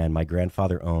 And my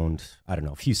grandfather owned, I don't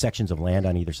know, a few sections of land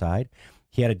on either side.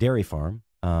 He had a dairy farm,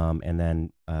 and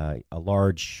then a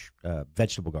large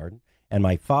vegetable garden. And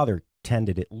my father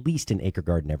tended at least an acre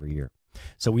garden every year.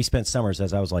 So we spent summers,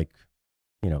 as I was like,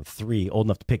 3, old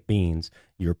enough to pick beans.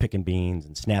 You were picking beans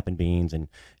and snapping beans and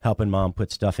helping mom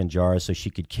put stuff in jars so she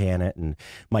could can it. And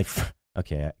I'm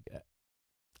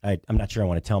not sure I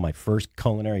want to tell my first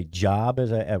culinary job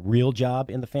as a real job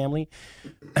in the family.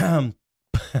 But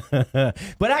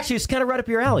actually, it's kind of right up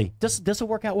your alley. This will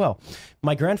work out well.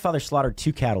 My grandfather slaughtered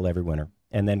 2 cattle every winter,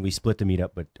 and then we split the meat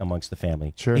up amongst the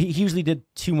family. Sure. He usually did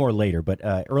 2 more later, but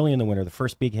early in the winter, the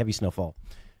first big heavy snowfall,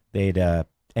 they'd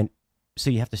and so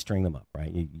you have to string them up, right?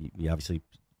 You obviously,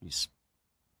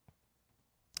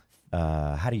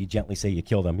 how do you gently say you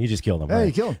kill them? You just kill them. Yeah, right?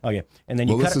 you kill them. Okay, and then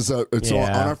you cut So on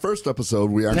our first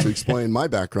episode, we actually explained my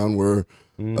background where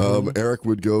Eric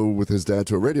would go with his dad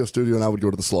to a radio studio and I would go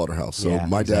to the slaughterhouse. So Yeah,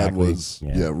 my dad exactly. was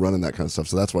Yeah. running that kind of stuff.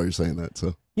 So that's why you're saying that.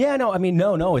 So Yeah, no, I mean,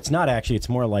 no, it's not actually. It's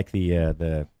more like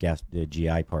the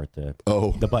GI part,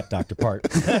 the butt doctor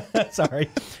part. Sorry,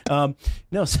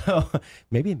 no. So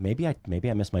maybe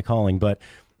I missed my calling, but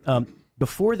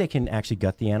before they can actually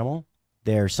gut the animal,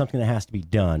 there's something that has to be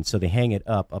done. So they hang it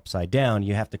upside down.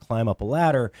 You have to climb up a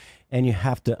ladder, and you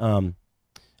have to.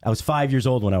 I was 5 years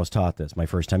old when I was taught this my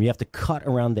first time. You have to cut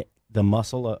around the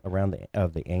muscle around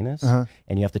the anus,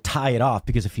 and you have to tie it off,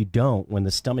 because if you don't, when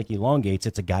the stomach elongates,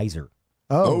 it's a geyser.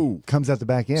 Oh, comes out the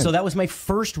back end. So that was my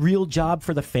first real job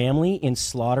for the family in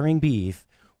slaughtering beef.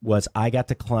 Was I got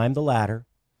to climb the ladder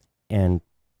and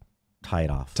tie it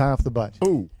off. Tie off the butt.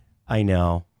 Oh, I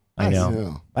know.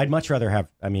 Yeah. I'd much rather have.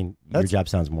 I mean, your job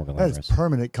sounds more glamorous. That's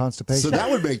permanent constipation. So that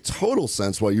would make total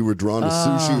sense why you were drawn to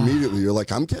sushi immediately. You're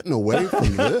like, I'm getting away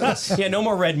from this. Yeah, no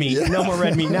more red meat. Yeah. No more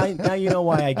red meat. Now you know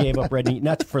why I gave up red meat.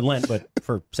 Not for Lent, but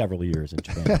for several years in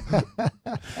Japan.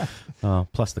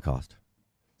 Plus the cost.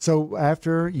 So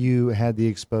after you had the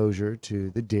exposure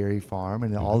to the dairy farm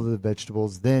and all of the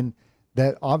vegetables, then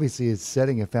that obviously is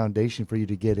setting a foundation for you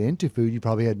to get into food. You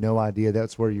probably had no idea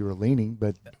that's where you were leaning,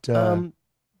 but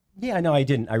yeah, no, I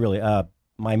didn't. I really.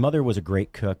 My mother was a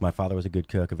great cook. My father was a good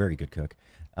cook, a very good cook,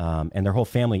 and their whole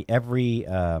family. Every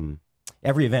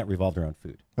event revolved around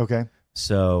food. okay.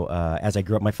 So as I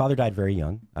grew up, my father died very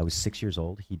young. I was 6 years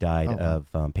old. He died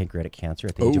of pancreatic cancer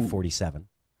at the age of 47.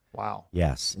 Wow.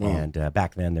 Yes, Wow. and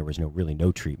back then there was really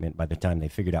no treatment. By the time they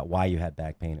figured out why you had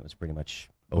back pain, it was pretty much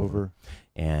over.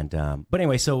 And but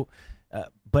anyway, so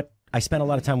but I spent a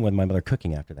lot of time with my mother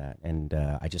cooking after that, and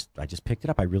I just picked it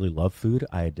up. I really love food.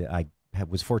 I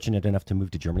was fortunate enough to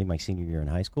move to Germany my senior year in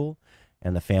high school,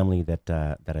 and the family that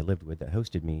I lived with that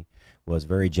hosted me was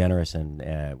very generous, and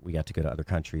we got to go to other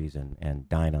countries and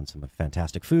dine on some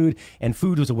fantastic food. And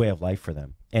food was a way of life for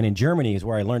them. And in Germany is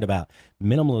where I learned about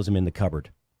minimalism in the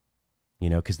cupboard.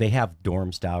 Because they have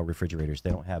dorm-style refrigerators. They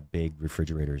don't have big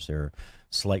refrigerators. They're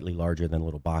slightly larger than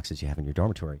little boxes you have in your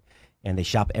dormitory. And they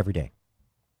shop every day.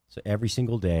 So every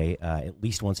single day, at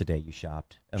least once a day, you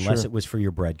shopped, unless it was for your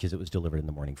bread, because it was delivered in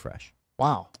the morning fresh.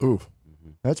 Wow. Ooh,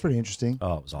 That's pretty interesting.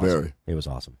 Oh, it was awesome. Very. It was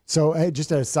awesome. So, hey,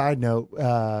 just as a side note,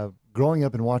 growing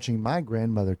up and watching my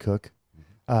grandmother cook,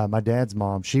 my dad's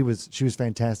mom, she was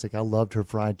fantastic. I loved her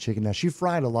fried chicken. Now, she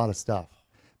fried a lot of stuff,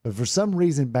 but for some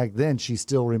reason back then, she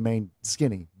still remained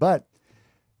skinny. But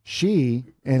She,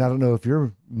 and I don't know if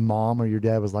your mom or your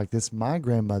dad was like this, my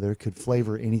grandmother could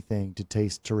flavor anything to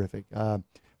taste terrific.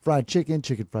 Fried chicken,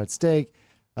 chicken fried steak,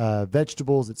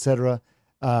 vegetables, etc.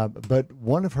 But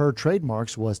one of her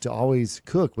trademarks was to always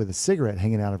cook with a cigarette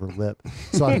hanging out of her lip.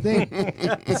 So I think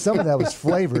some of that was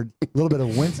flavored. A little bit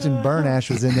of Winston Burnash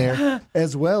was in there,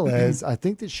 as well as I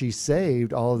think that she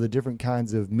saved all of the different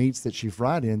kinds of meats that she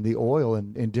fried in the oil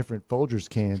in different Folgers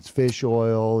cans, fish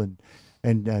oil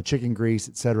and chicken grease,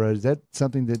 etc. Is that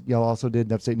something that y'all also did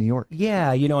in upstate New York?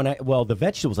 Yeah, you know, and the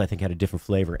vegetables I think had a different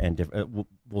flavor, and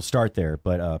we'll start there.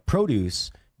 But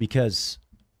produce, because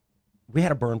we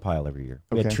had a burn pile every year.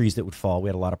 We had trees that would fall. We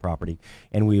had a lot of property,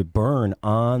 and we would burn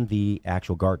on the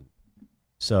actual garden.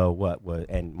 So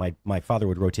and my father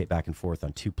would rotate back and forth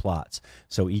on 2 plots.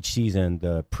 So each season,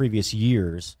 the previous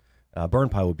year's burn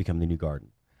pile would become the new garden.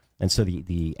 And so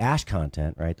the ash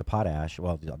content, right, the potash,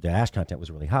 well, the ash content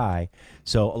was really high.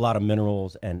 So a lot of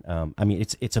minerals, and I mean,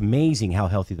 it's amazing how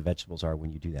healthy the vegetables are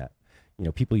when you do that. You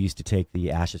know, people used to take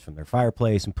the ashes from their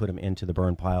fireplace and put them into the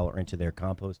burn pile or into their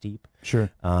compost heap. Sure.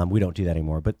 We don't do that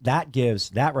anymore. But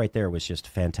that right there was just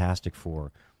fantastic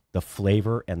for the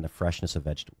flavor and the freshness of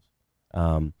vegetables.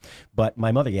 But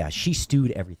my mother, yeah, she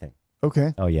stewed everything.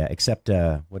 Okay. Oh, yeah, except,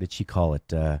 what did she call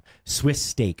it? Swiss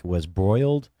steak was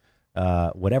broiled.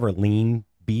 Whatever lean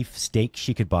beef steak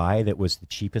she could buy that was the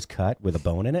cheapest cut with a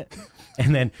bone in it,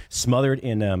 and then smothered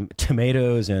in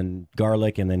tomatoes and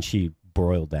garlic, and then she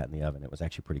broiled that in the oven. It was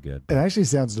actually pretty good. It actually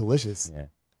sounds delicious. Yeah.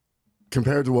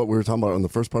 Compared to what we were talking about on the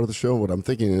first part of the show, what I'm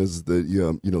thinking is that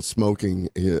you know smoking,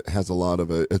 it has a lot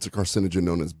of it's a carcinogen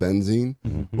known as benzene.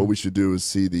 Mm-hmm. What we should do is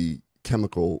see the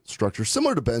chemical structure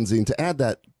similar to benzene to add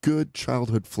that good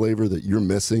childhood flavor that you're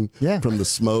missing from the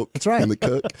smoke That's right. and the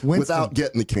cook without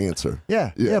getting the cancer.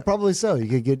 Yeah, probably so.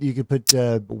 You could put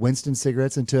Winston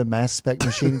cigarettes into a mass spec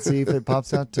machine and see if it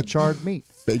pops out to charred meat.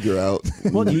 Figure out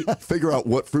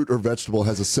what fruit or vegetable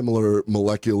has a similar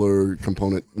molecular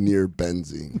component near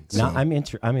benzene. So. Now I'm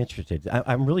interested.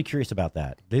 I'm really curious about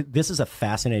that. This is a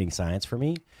fascinating science for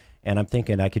me, and I'm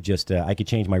thinking I could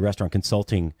change my restaurant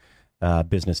consulting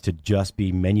business to just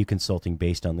be menu consulting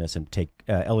based on this and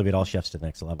elevate all chefs to the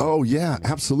next level. Oh, yeah,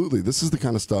 absolutely. This is the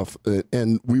kind of stuff,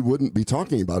 and we wouldn't be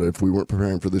talking about it if we weren't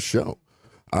preparing for this show.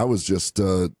 I was just...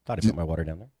 Thought I put my water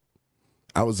down there.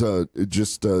 I was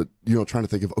just trying to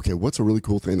think of, okay, what's a really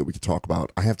cool thing that we could talk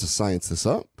about? I have to science this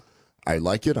up. I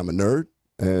like it. I'm a nerd,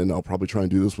 and I'll probably try and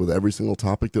do this with every single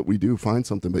topic that we do, find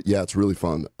something. But, yeah, it's really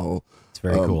fun. It's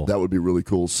very cool. That would be really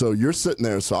cool. So you're sitting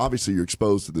there, so obviously you're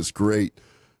exposed to this great...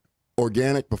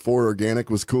 Organic before organic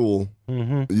was cool.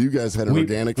 Mm-hmm. You guys had an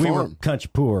organic farm. We were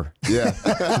country poor. Yeah.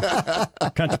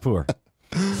 Country poor.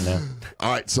 You know?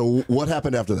 All right. So what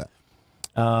happened after that?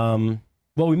 Well,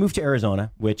 we moved to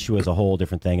Arizona, which was a whole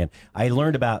different thing. And I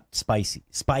learned about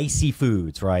spicy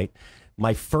foods, right?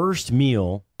 My first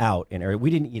meal out in Arizona, we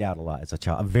didn't eat out a lot as a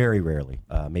child, very rarely,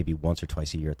 maybe once or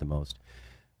twice a year at the most.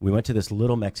 We went to this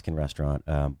little Mexican restaurant,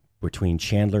 between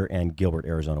Chandler and Gilbert,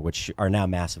 Arizona, which are now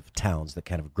massive towns that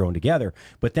kind of grown together,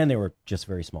 but then they were just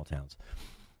very small towns.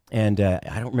 And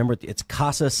I don't remember, it's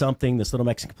Casa something, this little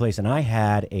Mexican place, and I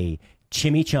had a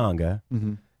chimichanga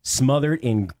smothered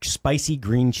in spicy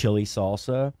green chili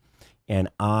salsa, and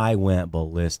I went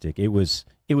ballistic. It was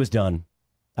done.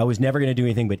 I was never going to do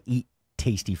anything but eat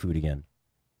tasty food again,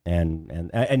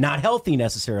 and not healthy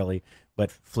necessarily,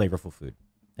 but flavorful food.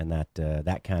 And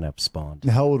that kind of spawned.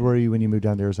 How old were you when you moved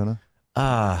down to Arizona?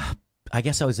 I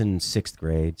guess I was in 6th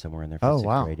grade, somewhere in there. Oh, 6th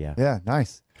wow. grade, yeah. Yeah,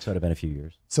 nice. So it had been a few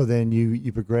years. So then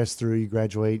you progress through, you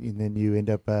graduate, and then you end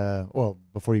up,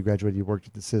 before you graduated, you worked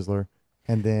at the Sizzler.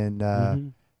 And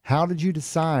then how did you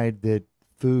decide that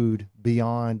food,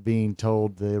 beyond being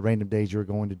told the random days you were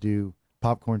going to do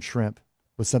popcorn shrimp,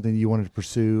 was something that you wanted to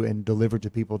pursue and deliver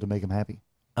to people to make them happy?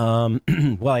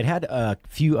 Well, I'd had a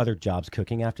few other jobs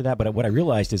cooking after that, but what I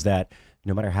realized is that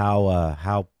no matter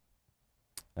how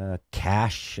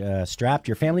cash strapped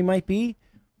your family might be,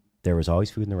 there was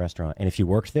always food in the restaurant. And if you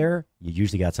worked there, you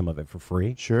usually got some of it for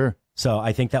free. Sure. So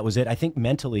I think that was it. I think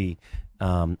mentally,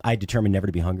 I determined never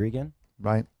to be hungry again.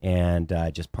 Right. And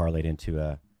just parlayed into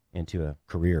a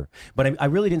career. But I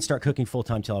really didn't start cooking full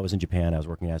time until I was in Japan. I was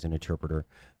working as an interpreter.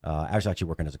 I was actually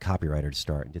working as a copywriter to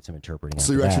start and did some interpreting.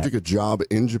 So you actually took a job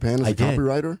in Japan as a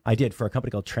copywriter? I did, for a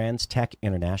company called TransTech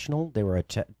International. They were a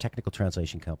technical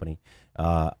translation company.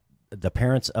 The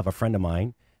parents of a friend of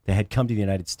mine, they had come to the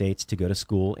United States to go to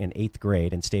school in 8th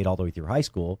grade and stayed all the way through high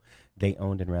school. They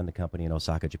owned and ran the company in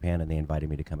Osaka, Japan, and they invited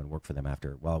me to come and work for them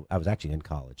after. Well, I was actually in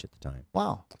college at the time.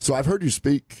 Wow. So I've heard you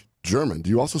speak German. Do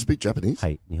you also speak Japanese?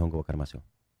 Hai, Nihongo wakarimasu.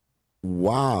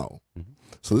 Wow. Mm-hmm.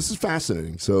 So this is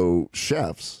fascinating. So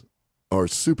chefs are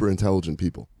super intelligent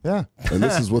people. Yeah. And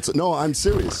this is what's no, I'm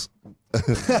serious.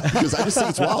 Because I just think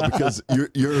it's wild because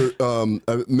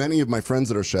many of my friends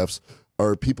that are chefs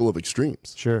are people of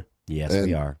extremes. Sure. Yes, And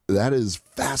we are. That is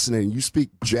fascinating. You speak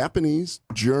Japanese,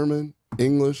 German,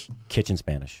 English, Kitchen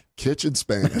Spanish. kitchen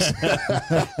Spanish.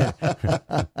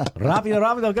 Rápido,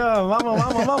 rápido, go. Vamos,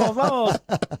 vamos, vamos, vamos.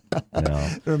 No,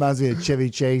 It reminds me of Chevy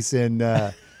Chase and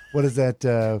what is that?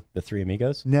 the Three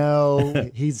Amigos. No,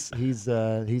 he's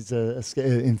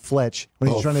in Fletch when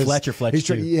he's Oh, trying to Fletch or Fletch he's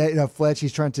 2. Fletch.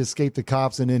 He's trying to escape the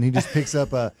cops, and then he just picks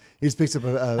up a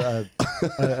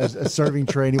serving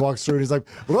tray, and he walks through, and he's like,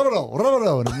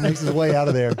 and he makes his way out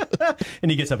of there. And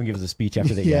he gets up and gives a speech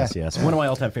after that. Yeah. Yes, yes. One of my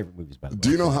all-time favorite movies, by the way.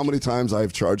 Do you know how many times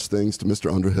I've charged things to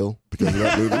Mr. Underhill because of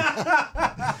that movie?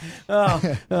 Oh,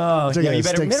 Took yeah, a you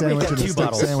better steak make sandwich that and a 2 steak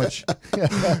bottles. sandwich.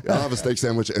 I'll have a steak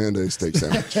sandwich and a steak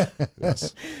sandwich.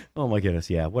 Yes. Oh my goodness,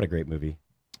 yeah, what a great movie.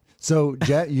 So,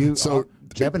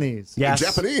 Japanese. Yes.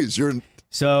 Japanese, you're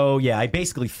So yeah, I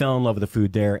basically fell in love with the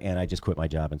food there, and I just quit my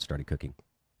job and started cooking.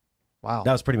 Wow.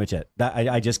 That was pretty much it.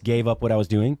 I just gave up what I was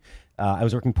doing. I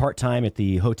was working part-time at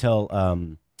the hotel,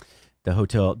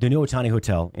 the New Otani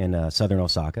Hotel in southern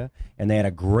Osaka, and they had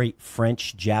a great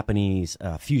French-Japanese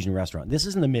fusion restaurant. This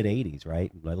is in the mid-'80s,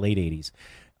 right? Late '80s.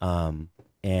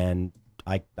 And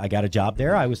I got a job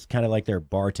there. I was kind of like their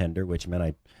bartender, which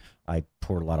meant I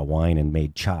poured a lot of wine and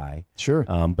made chai. Sure.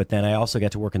 But then I also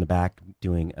got to work in the back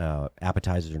doing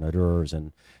appetizers and hors d'oeuvres,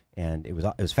 and it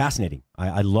was fascinating.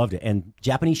 I loved it. And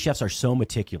Japanese chefs are so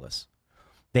meticulous.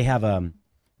 They have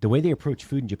the way they approach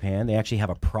food in Japan. They actually have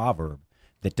a proverb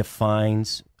that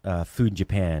defines food in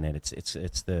Japan, and it's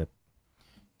the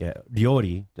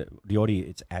ryori.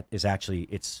 Ryori is actually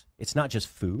it's not just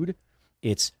food.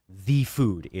 It's the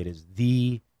food. It is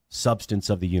the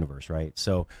substance of the universe, right?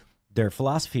 So their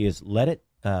philosophy is let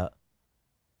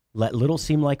little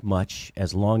seem like much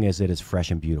as long as it is fresh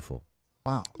and beautiful.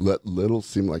 Wow. let little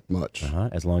seem like much.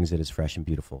 As long as it is fresh and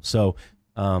beautiful. So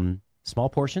small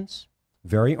portions,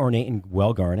 very ornate and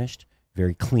well garnished,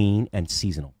 very clean and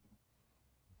seasonal.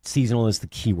 Seasonal is the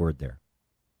key word there,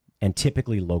 and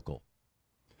typically local.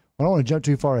 I don't want to jump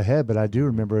too far ahead, but I do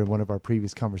remember in one of our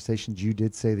previous conversations, you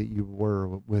did say that you were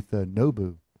with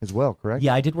Nobu as well, correct?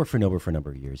 Yeah, I did work for Nobu for a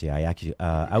number of years. Yeah, I actually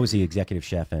I was the executive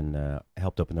chef and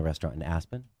helped open the restaurant in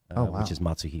Aspen, Oh, wow. which is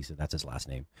Matsuhisa. That's his last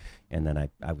name. And then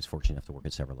I was fortunate enough to work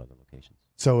at several other locations.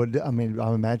 So, I mean,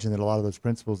 I imagine that a lot of those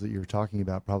principles that you were talking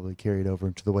about probably carried over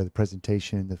into the way the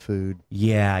presentation, the food.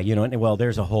 Yeah, well,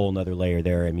 there's a whole nother layer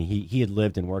there. I mean, he had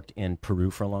lived and worked in Peru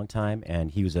for a long time,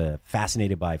 and he was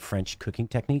fascinated by French cooking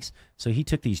techniques. So he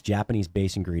took these Japanese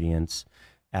base ingredients,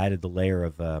 added the layer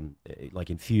of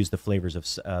infused the flavors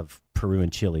of Peru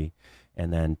and Chile,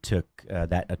 and then took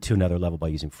that to another level by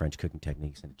using French cooking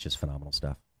techniques, and it's just phenomenal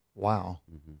stuff. Wow.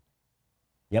 Mm-hmm.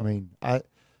 I Yep. mean,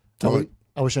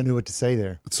 I wish I knew what to say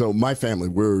there. So my family,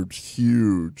 we're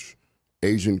huge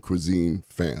Asian cuisine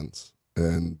fans,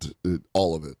 and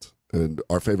all of it. And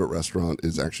our favorite restaurant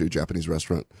is actually a Japanese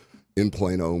restaurant in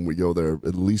Plano, and we go there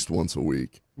at least once a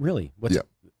week. Really? Yeah.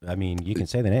 I mean, you can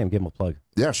say the name. Give him a plug.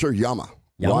 Yeah, sure. Yama.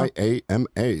 Yama?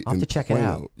 YAMA. I'll have to check it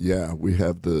out. Yeah, we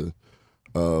have the.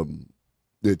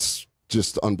 It's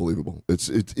just unbelievable. It's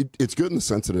good in the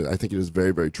sense that I think it is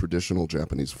very, very traditional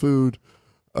Japanese food.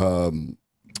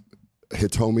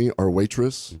 Hitomi, our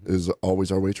waitress, is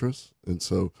always our waitress, and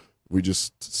so we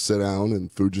just sit down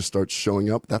and food just starts showing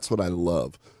up. That's what I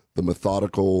love. The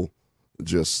methodical,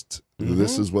 just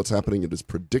this is what's happening. It is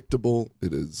predictable.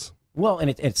 It is Well, and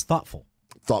it's thoughtful.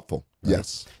 thoughtful. Right.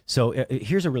 Yes. So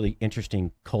here's a really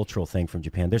interesting cultural thing from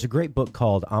Japan. There's a great book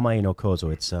called Amae no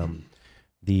Kozo. It's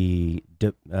the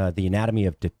anatomy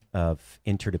of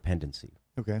interdependency.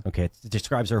 Okay. Okay, it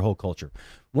describes their whole culture.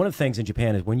 One of the things in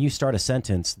Japan is when you start a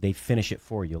sentence, they finish it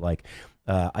for you. Like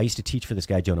I used to teach for this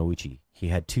guy Joe Nouchi. He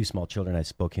had 2 small children. I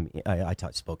spoke him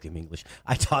English.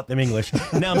 I taught them English.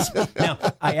 Now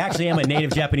I actually am a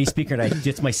native Japanese speaker, and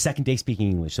it's my second day speaking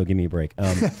English. So give me a break.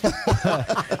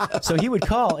 So he would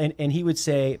call and he would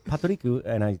say Patoriku,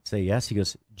 and I'd say yes. He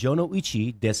goes Joe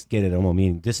Nouchi desu keredomo,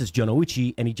 meaning this is Joe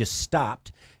Nouchi, and he just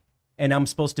stopped. And I'm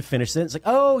supposed to finish it. It's like,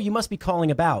 oh, you must be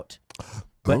calling about.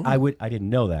 But I didn't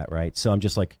know that, right? So I'm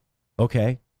just like,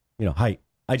 okay, hi.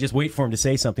 I just wait for him to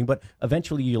say something. But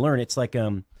eventually you learn. It's like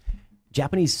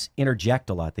Japanese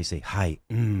interject a lot. They say, hi,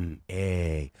 so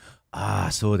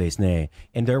desu ne.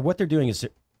 And what they're doing is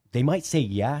they might say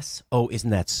yes. Oh, isn't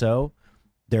that so?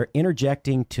 They're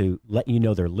interjecting to let you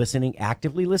know they're listening,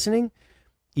 actively listening.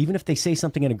 Even if they say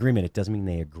something in agreement, it doesn't mean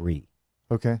they agree.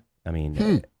 Okay. I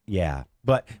mean, yeah.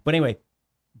 But anyway,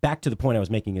 back to the point I was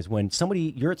making is when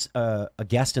you're a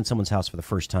guest in someone's house for the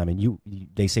first time, and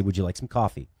they say, "Would you like some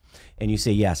coffee?" And you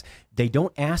say yes. They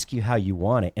don't ask you how you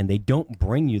want it, and they don't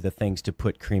bring you the things to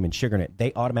put cream and sugar in it.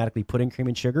 They automatically put in cream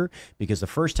and sugar because the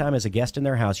first time as a guest in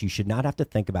their house, you should not have to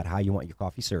think about how you want your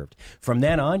coffee served. From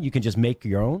then on, you can just make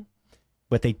your own,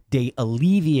 but they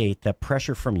alleviate the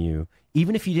pressure from you,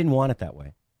 even if you didn't want it that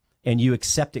way. And you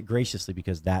accept it graciously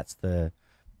because that's the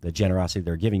generosity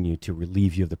they're giving you to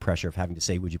relieve you of the pressure of having to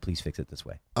say, "Would you please fix it this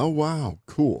way?" Oh, wow.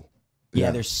 Cool.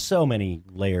 Yeah, there's so many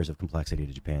layers of complexity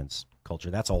to Japan's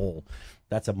culture. That's a whole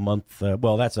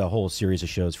series of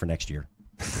shows for next year.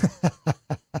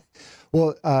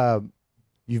 Well,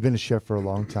 you've been a chef for a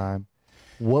long time.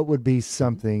 What would be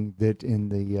something that in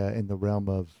the realm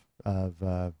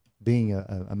of being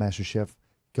a master chef,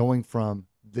 going from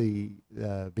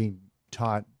being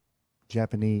taught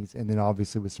Japanese and then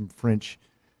obviously with some French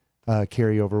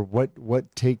carryover,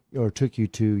 what took you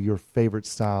to your favorite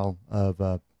style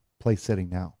of place setting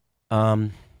now?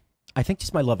 I think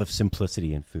just my love of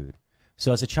simplicity in food.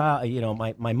 So as a child,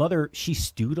 my mother, she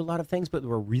stewed a lot of things, but there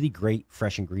were really great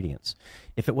fresh ingredients.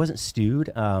 If it wasn't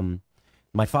stewed,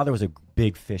 my father was a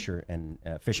big fisherman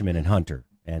and hunter.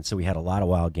 And so we had a lot of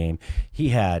wild game.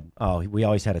 We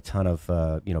always had a ton of,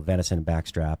 venison and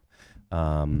backstrap,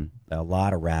 a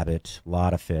lot of rabbit, a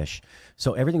lot of fish.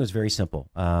 So everything was very simple.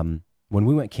 When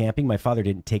we went camping, my father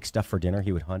didn't take stuff for dinner.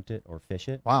 He would hunt it or fish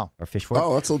it. Wow. Or fish for it.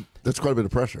 Oh, that's quite a bit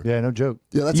of pressure. Yeah, no joke.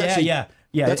 Yeah, that's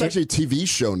Yeah. actually a TV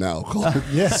show now called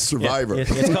Survivor. Yeah,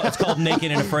 it's called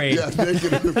Naked and Afraid. Yeah,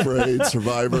 Naked and Afraid,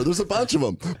 Survivor. There's a bunch of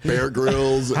them. Bear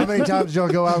Grylls. How many times did y'all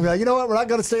go out and be like, you know what, we're not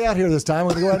going to stay out here this time.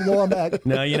 We're going to go ahead and go on back.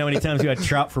 No, you know how many times we had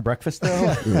trout for breakfast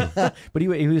though? But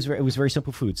it was very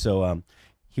simple food. So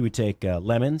he would take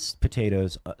lemons,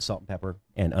 potatoes, salt and pepper,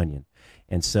 and onion.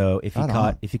 And so if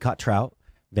he caught trout,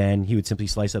 then he would simply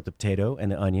slice up the potato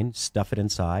and the onion, stuff it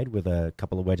inside with a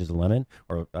couple of wedges of lemon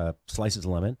or slices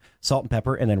of lemon, salt and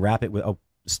pepper, and then wrap it with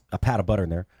a pat of butter in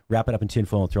there, wrap it up in tin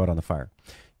foil and throw it on the fire.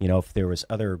 If there was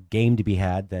other game to be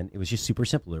had, then it was just super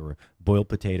simple. There were boiled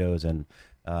potatoes and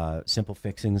simple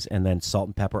fixings and then salt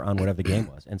and pepper on whatever the game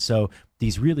was. And so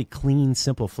these really clean,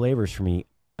 simple flavors for me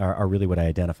are really what I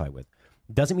identify with.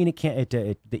 Doesn't mean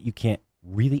that you can't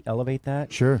really elevate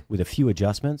that with a few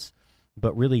adjustments,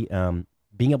 but really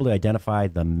being able to identify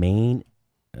the main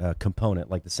component,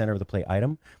 like the center of the plate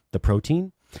item, the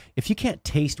protein. If you can't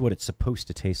taste what it's supposed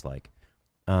to taste like,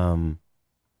 I'm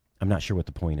not sure what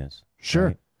the point is.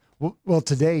 Sure. Right? Well,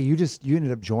 today you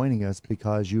ended up joining us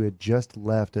because you had just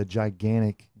left a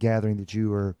gigantic gathering that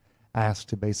you were asked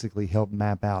to basically help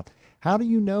map out. How do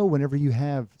you know whenever you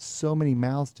have so many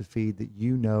mouths to feed that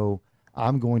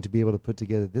I'm going to be able to put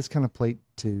together this kind of plate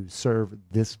to serve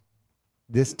this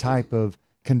type of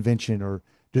convention, or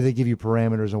do they give you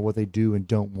parameters on what they do and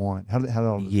don't want?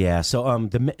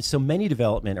 So menu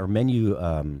development or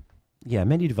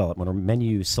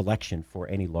menu selection for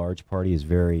any large party is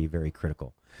very, very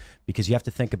critical, because you have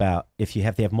to think about if they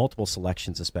have multiple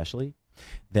selections, especially,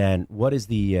 then what is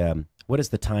the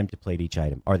time to plate each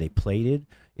item? Are they plated?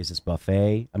 Is this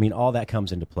buffet? I mean, all that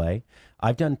comes into play.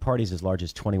 I've done parties as large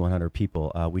as 2,100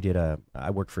 people. I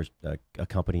worked for a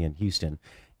company in Houston,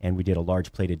 and we did a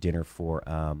large plated dinner for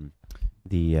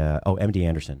MD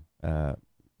Anderson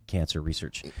Cancer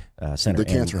Research Center. The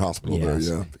cancer hospital there,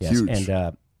 yeah. Yes. Huge.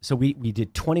 And so we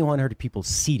did 2,100 people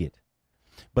seated,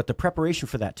 but the preparation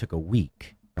for that took a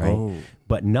week, right? Oh.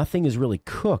 But nothing is really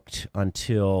cooked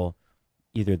until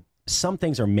either some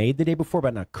things are made the day before,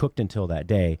 but not cooked until that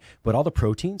day. But all the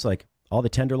proteins, like all the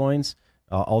tenderloins,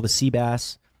 all the sea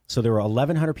bass. So there were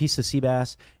 1,100 pieces of sea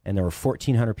bass, and there were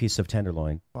 1,400 pieces of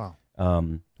tenderloin. Wow.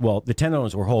 Well, the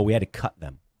tenderloins were whole. We had to cut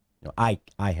them. I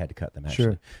had to cut them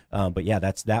actually. Sure. But yeah,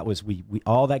 that was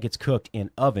all that gets cooked in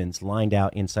ovens lined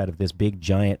out inside of this big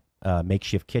giant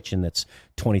makeshift kitchen that's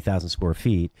 20,000 square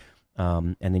feet.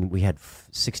 And then we had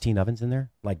 16 ovens in there,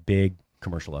 like big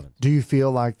commercial ovens. Do you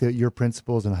feel like that your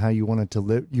principles and how you want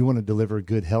to deliver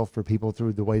good health for people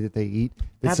through the way that they eat,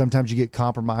 that sometimes you get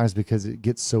compromised because it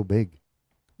gets so big?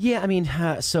 Yeah, I mean,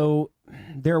 so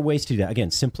there are ways to do that. Again,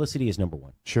 simplicity is number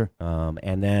one. Sure.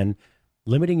 And then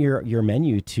limiting your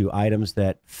menu to items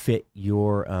that fit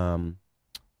your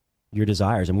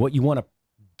desires and what you want to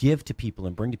give to people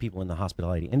and bring to people in the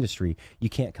hospitality industry. You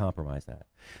can't compromise that.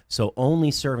 So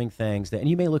only serving things and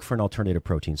you may look for an alternative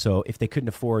protein. So if they couldn't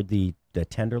afford the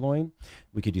tenderloin,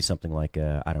 we could do something like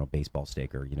baseball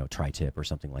steak or tri-tip or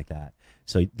something like that.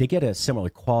 So they get a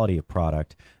similar quality of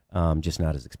product, just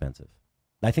not as expensive.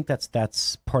 I think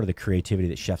that's part of the creativity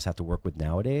that chefs have to work with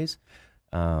nowadays.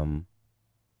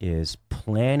 Is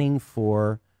planning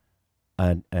for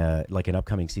like an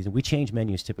upcoming season. We change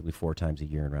menus typically 4 times a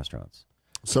year in restaurants.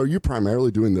 So are you primarily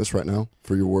doing this right now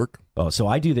for your work? Oh, so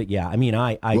I do that. Yeah, I mean,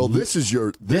 well, this is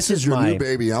your new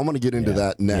baby. I want to get into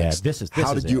that next. Yeah, this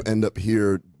how did you end up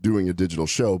here doing a digital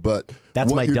show? But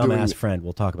that's my dumbass friend.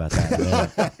 We'll talk about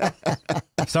that.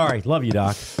 Sorry, love you,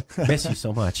 Doc. Miss you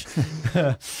so much.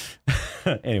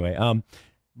 Anyway,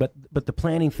 but the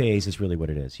planning phase is really what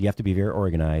it is. You have to be very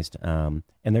organized, and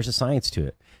there's a science to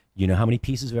it. You know how many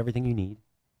pieces of everything you need,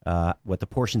 what the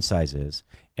portion size is,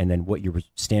 and then what your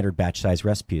standard batch size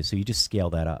recipe is. So you just scale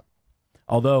that up.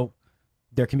 Although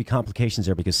there can be complications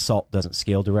there because salt doesn't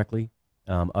scale directly.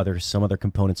 Some other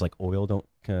components like oil don't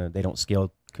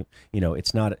scale. You know,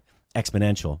 it's not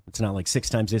exponential. It's not like 6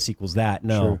 times this equals that.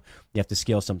 No, sure. You have to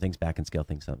scale some things back and scale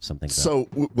some things up. So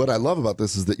what I love about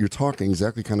this is that you're talking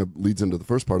exactly kind of leads into the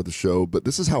first part of the show, but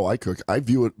this is how I cook. I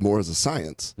view it more as a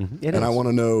science. Mm-hmm. I want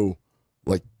to know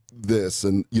like this,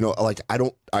 and you know, like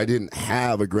I didn't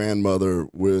have a grandmother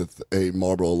with a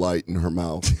Marlboro Light in her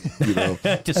mouth, you know,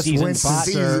 to seasoning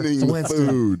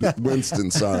food.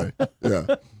 Winston, sorry,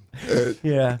 yeah.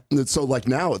 Yeah. And so like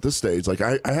now at this stage, like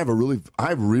I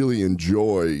really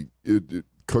enjoy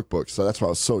cookbooks. So that's why I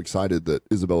was so excited that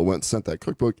Isabella went and sent that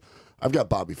cookbook. I've got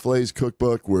Bobby Flay's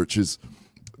cookbook, which is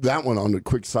that one. On a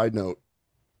quick side note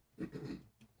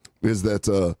is that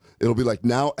it'll be like,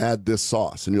 now add this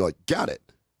sauce, and you're like, got it.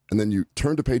 And then you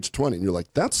turn to page 20 and you're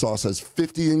like, that sauce has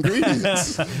 50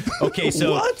 ingredients. Okay,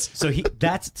 so what?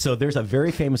 So there's a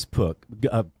very famous book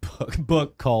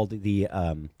called the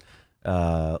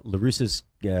Larousse's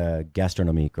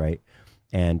Gastronomique, right?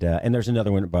 And there's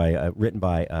another one written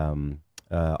by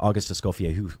Auguste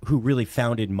Escoffier, who really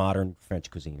founded modern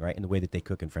French cuisine, right, in the way that they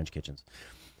cook in French kitchens.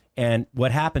 And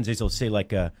what happens is they'll say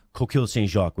like coquille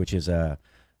Saint-Jacques, which is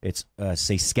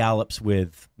say scallops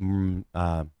with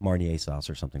Marnier sauce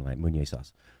or something like Meunier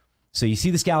sauce. So you see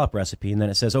the scallop recipe, and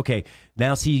then it says, okay,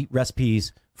 now see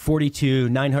recipes 42,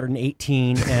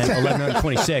 918, and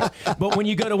 1126. But when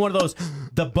you go to one of those,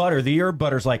 the herb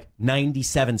butter's like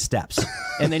 97 steps.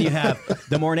 And then you have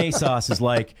the Mornay sauce is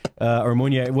like, or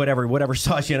Meunier, whatever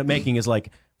sauce you end up making is like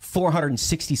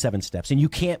 467 steps. And you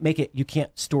can't make it, you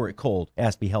can't store it cold. It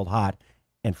has to be held hot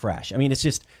and fresh. I mean,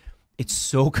 it's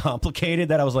so complicated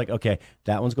that I was like, okay,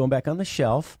 that one's going back on the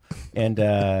shelf, and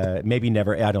maybe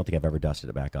never. I don't think I've ever dusted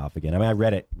it back off again. I mean, I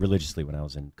read it religiously when I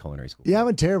was in culinary school. Yeah, I'm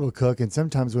a terrible cook, and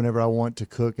sometimes whenever I want to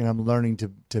cook and I'm learning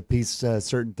to piece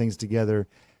certain things together,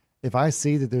 if I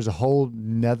see that there's a whole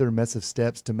nother mess of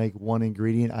steps to make one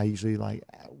ingredient, I usually like,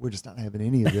 we're just not having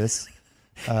any of this.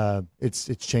 It's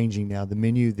changing now. The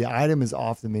menu, the item is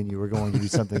off the menu. We're going to do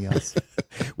something else.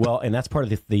 Well, and that's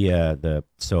part of the.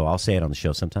 So I'll say it on the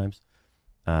show sometimes.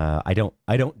 I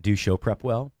don't do show prep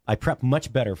well. I prep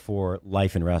much better for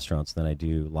life in restaurants than I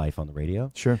do life on the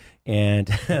radio. Sure. And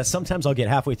sometimes I'll get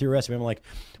halfway through a recipe and I'm like,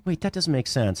 wait, that doesn't make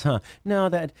sense, huh? No,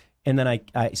 that. And then I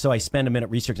spend a minute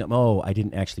researching. Oh, I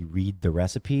didn't actually read the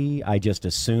recipe. I just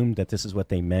assumed that this is what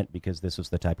they meant because this was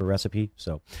the type of recipe.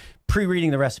 So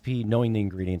pre-reading the recipe, knowing the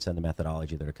ingredients and the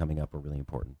methodology that are coming up are really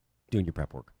important. Doing your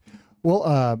prep work.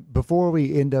 Well, before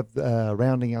we end up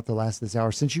rounding out the last of this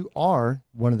hour, since you are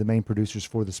one of the main producers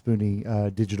for the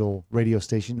Spoonie digital radio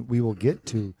station, we will get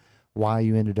to why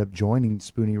you ended up joining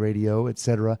Spoonie Radio,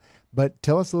 etc. But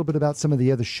tell us a little bit about some of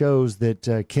the other shows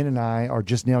that Ken and I are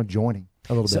just now joining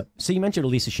a little bit. So you mentioned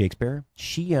Elisa Shakespeare.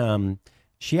 She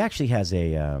actually has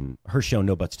her show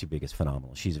No Butts Too Big is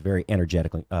phenomenal. She's a very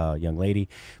energetic young lady,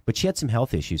 but she had some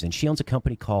health issues, and she owns a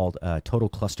company called Total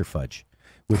Cluster Fudge.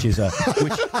 Which is isn't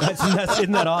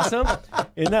that awesome?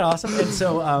 Isn't that awesome? And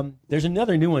so there's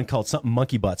another new one called something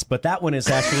Monkey Butts, but that one is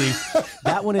actually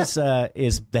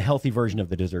is the healthy version of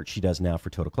the dessert she does now for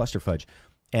Total Cluster Fudge.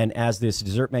 And as this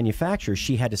dessert manufacturer,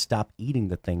 she had to stop eating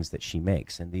the things that she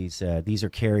makes. And these are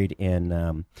carried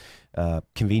in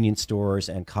convenience stores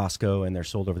and Costco, and they're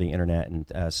sold over the internet,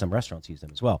 and some restaurants use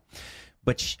them as well.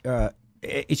 But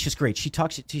it's just great. She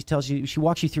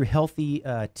walks you through healthy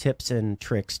tips and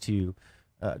tricks to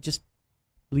just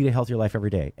lead a healthier life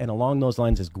every day. And along those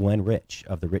lines is Gwen Rich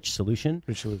of the Rich Solution.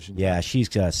 Rich Solution. Yeah, she's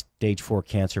got stage 4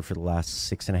 cancer for the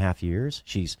last 6.5 years.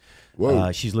 She's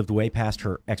lived way past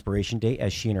her expiration date,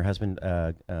 as she and her husband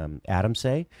Adam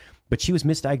say. But she was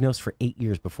misdiagnosed for 8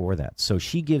 years before that. So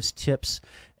she gives tips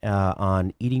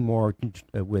on eating more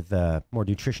with more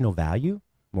nutritional value,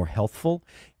 more healthful,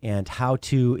 and how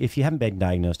to, if you haven't been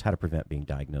diagnosed, how to prevent being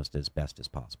diagnosed as best as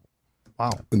possible.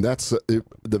 Wow. And that's the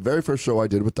very first show I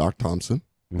did with Doc Thompson,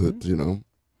 Mm-hmm. that,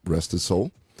 rest his soul.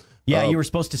 Yeah, you were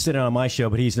supposed to sit in on my show,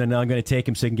 but he said, no, I'm going to take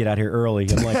him so he can get out here early.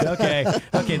 I'm like, okay,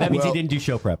 that means he didn't do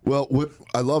show prep. Well, what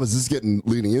I love is this is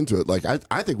leading into it. Like,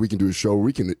 I think we can do a show where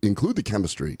we can include the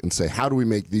chemistry and say, how do we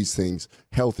make these things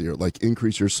healthier? Like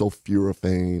increase your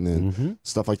sulforaphane and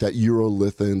stuff like that,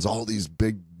 urolithins, all these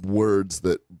big words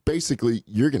that basically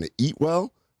you're going to eat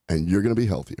well and you're going to be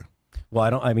healthier.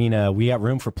 Well, we got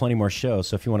room for plenty more shows.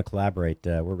 So if you want to collaborate,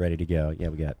 we're ready to go. Yeah,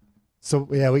 we got. So,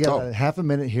 yeah, we got a half a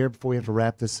minute here before we have to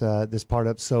wrap this this part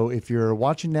up. So if you're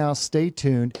watching now, stay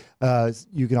tuned.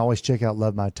 You can always check out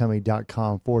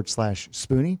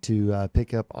lovemytummy.com/Spoonie to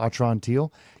pick up Atron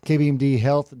Teal.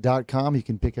 KBMDhealth.com. You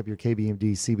can pick up your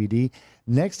KBMD CBD.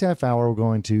 Next half hour, we're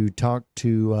going to talk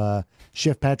to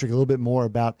Chef Patrick a little bit more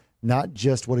about not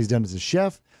just what he's done as a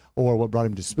chef or what brought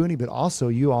him to Spoonie, but also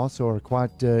you also are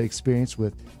quite experienced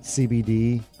with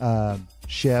CBD,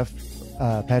 Chef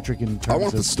Patrick. In terms I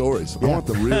want of the stories. I want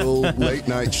the real late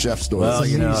night chef stories. Well,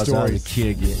 you know, stories. it's a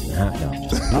kid getting.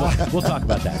 We'll talk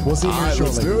about that. We'll see you All right,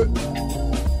 shortly. let's do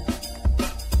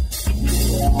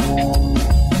it.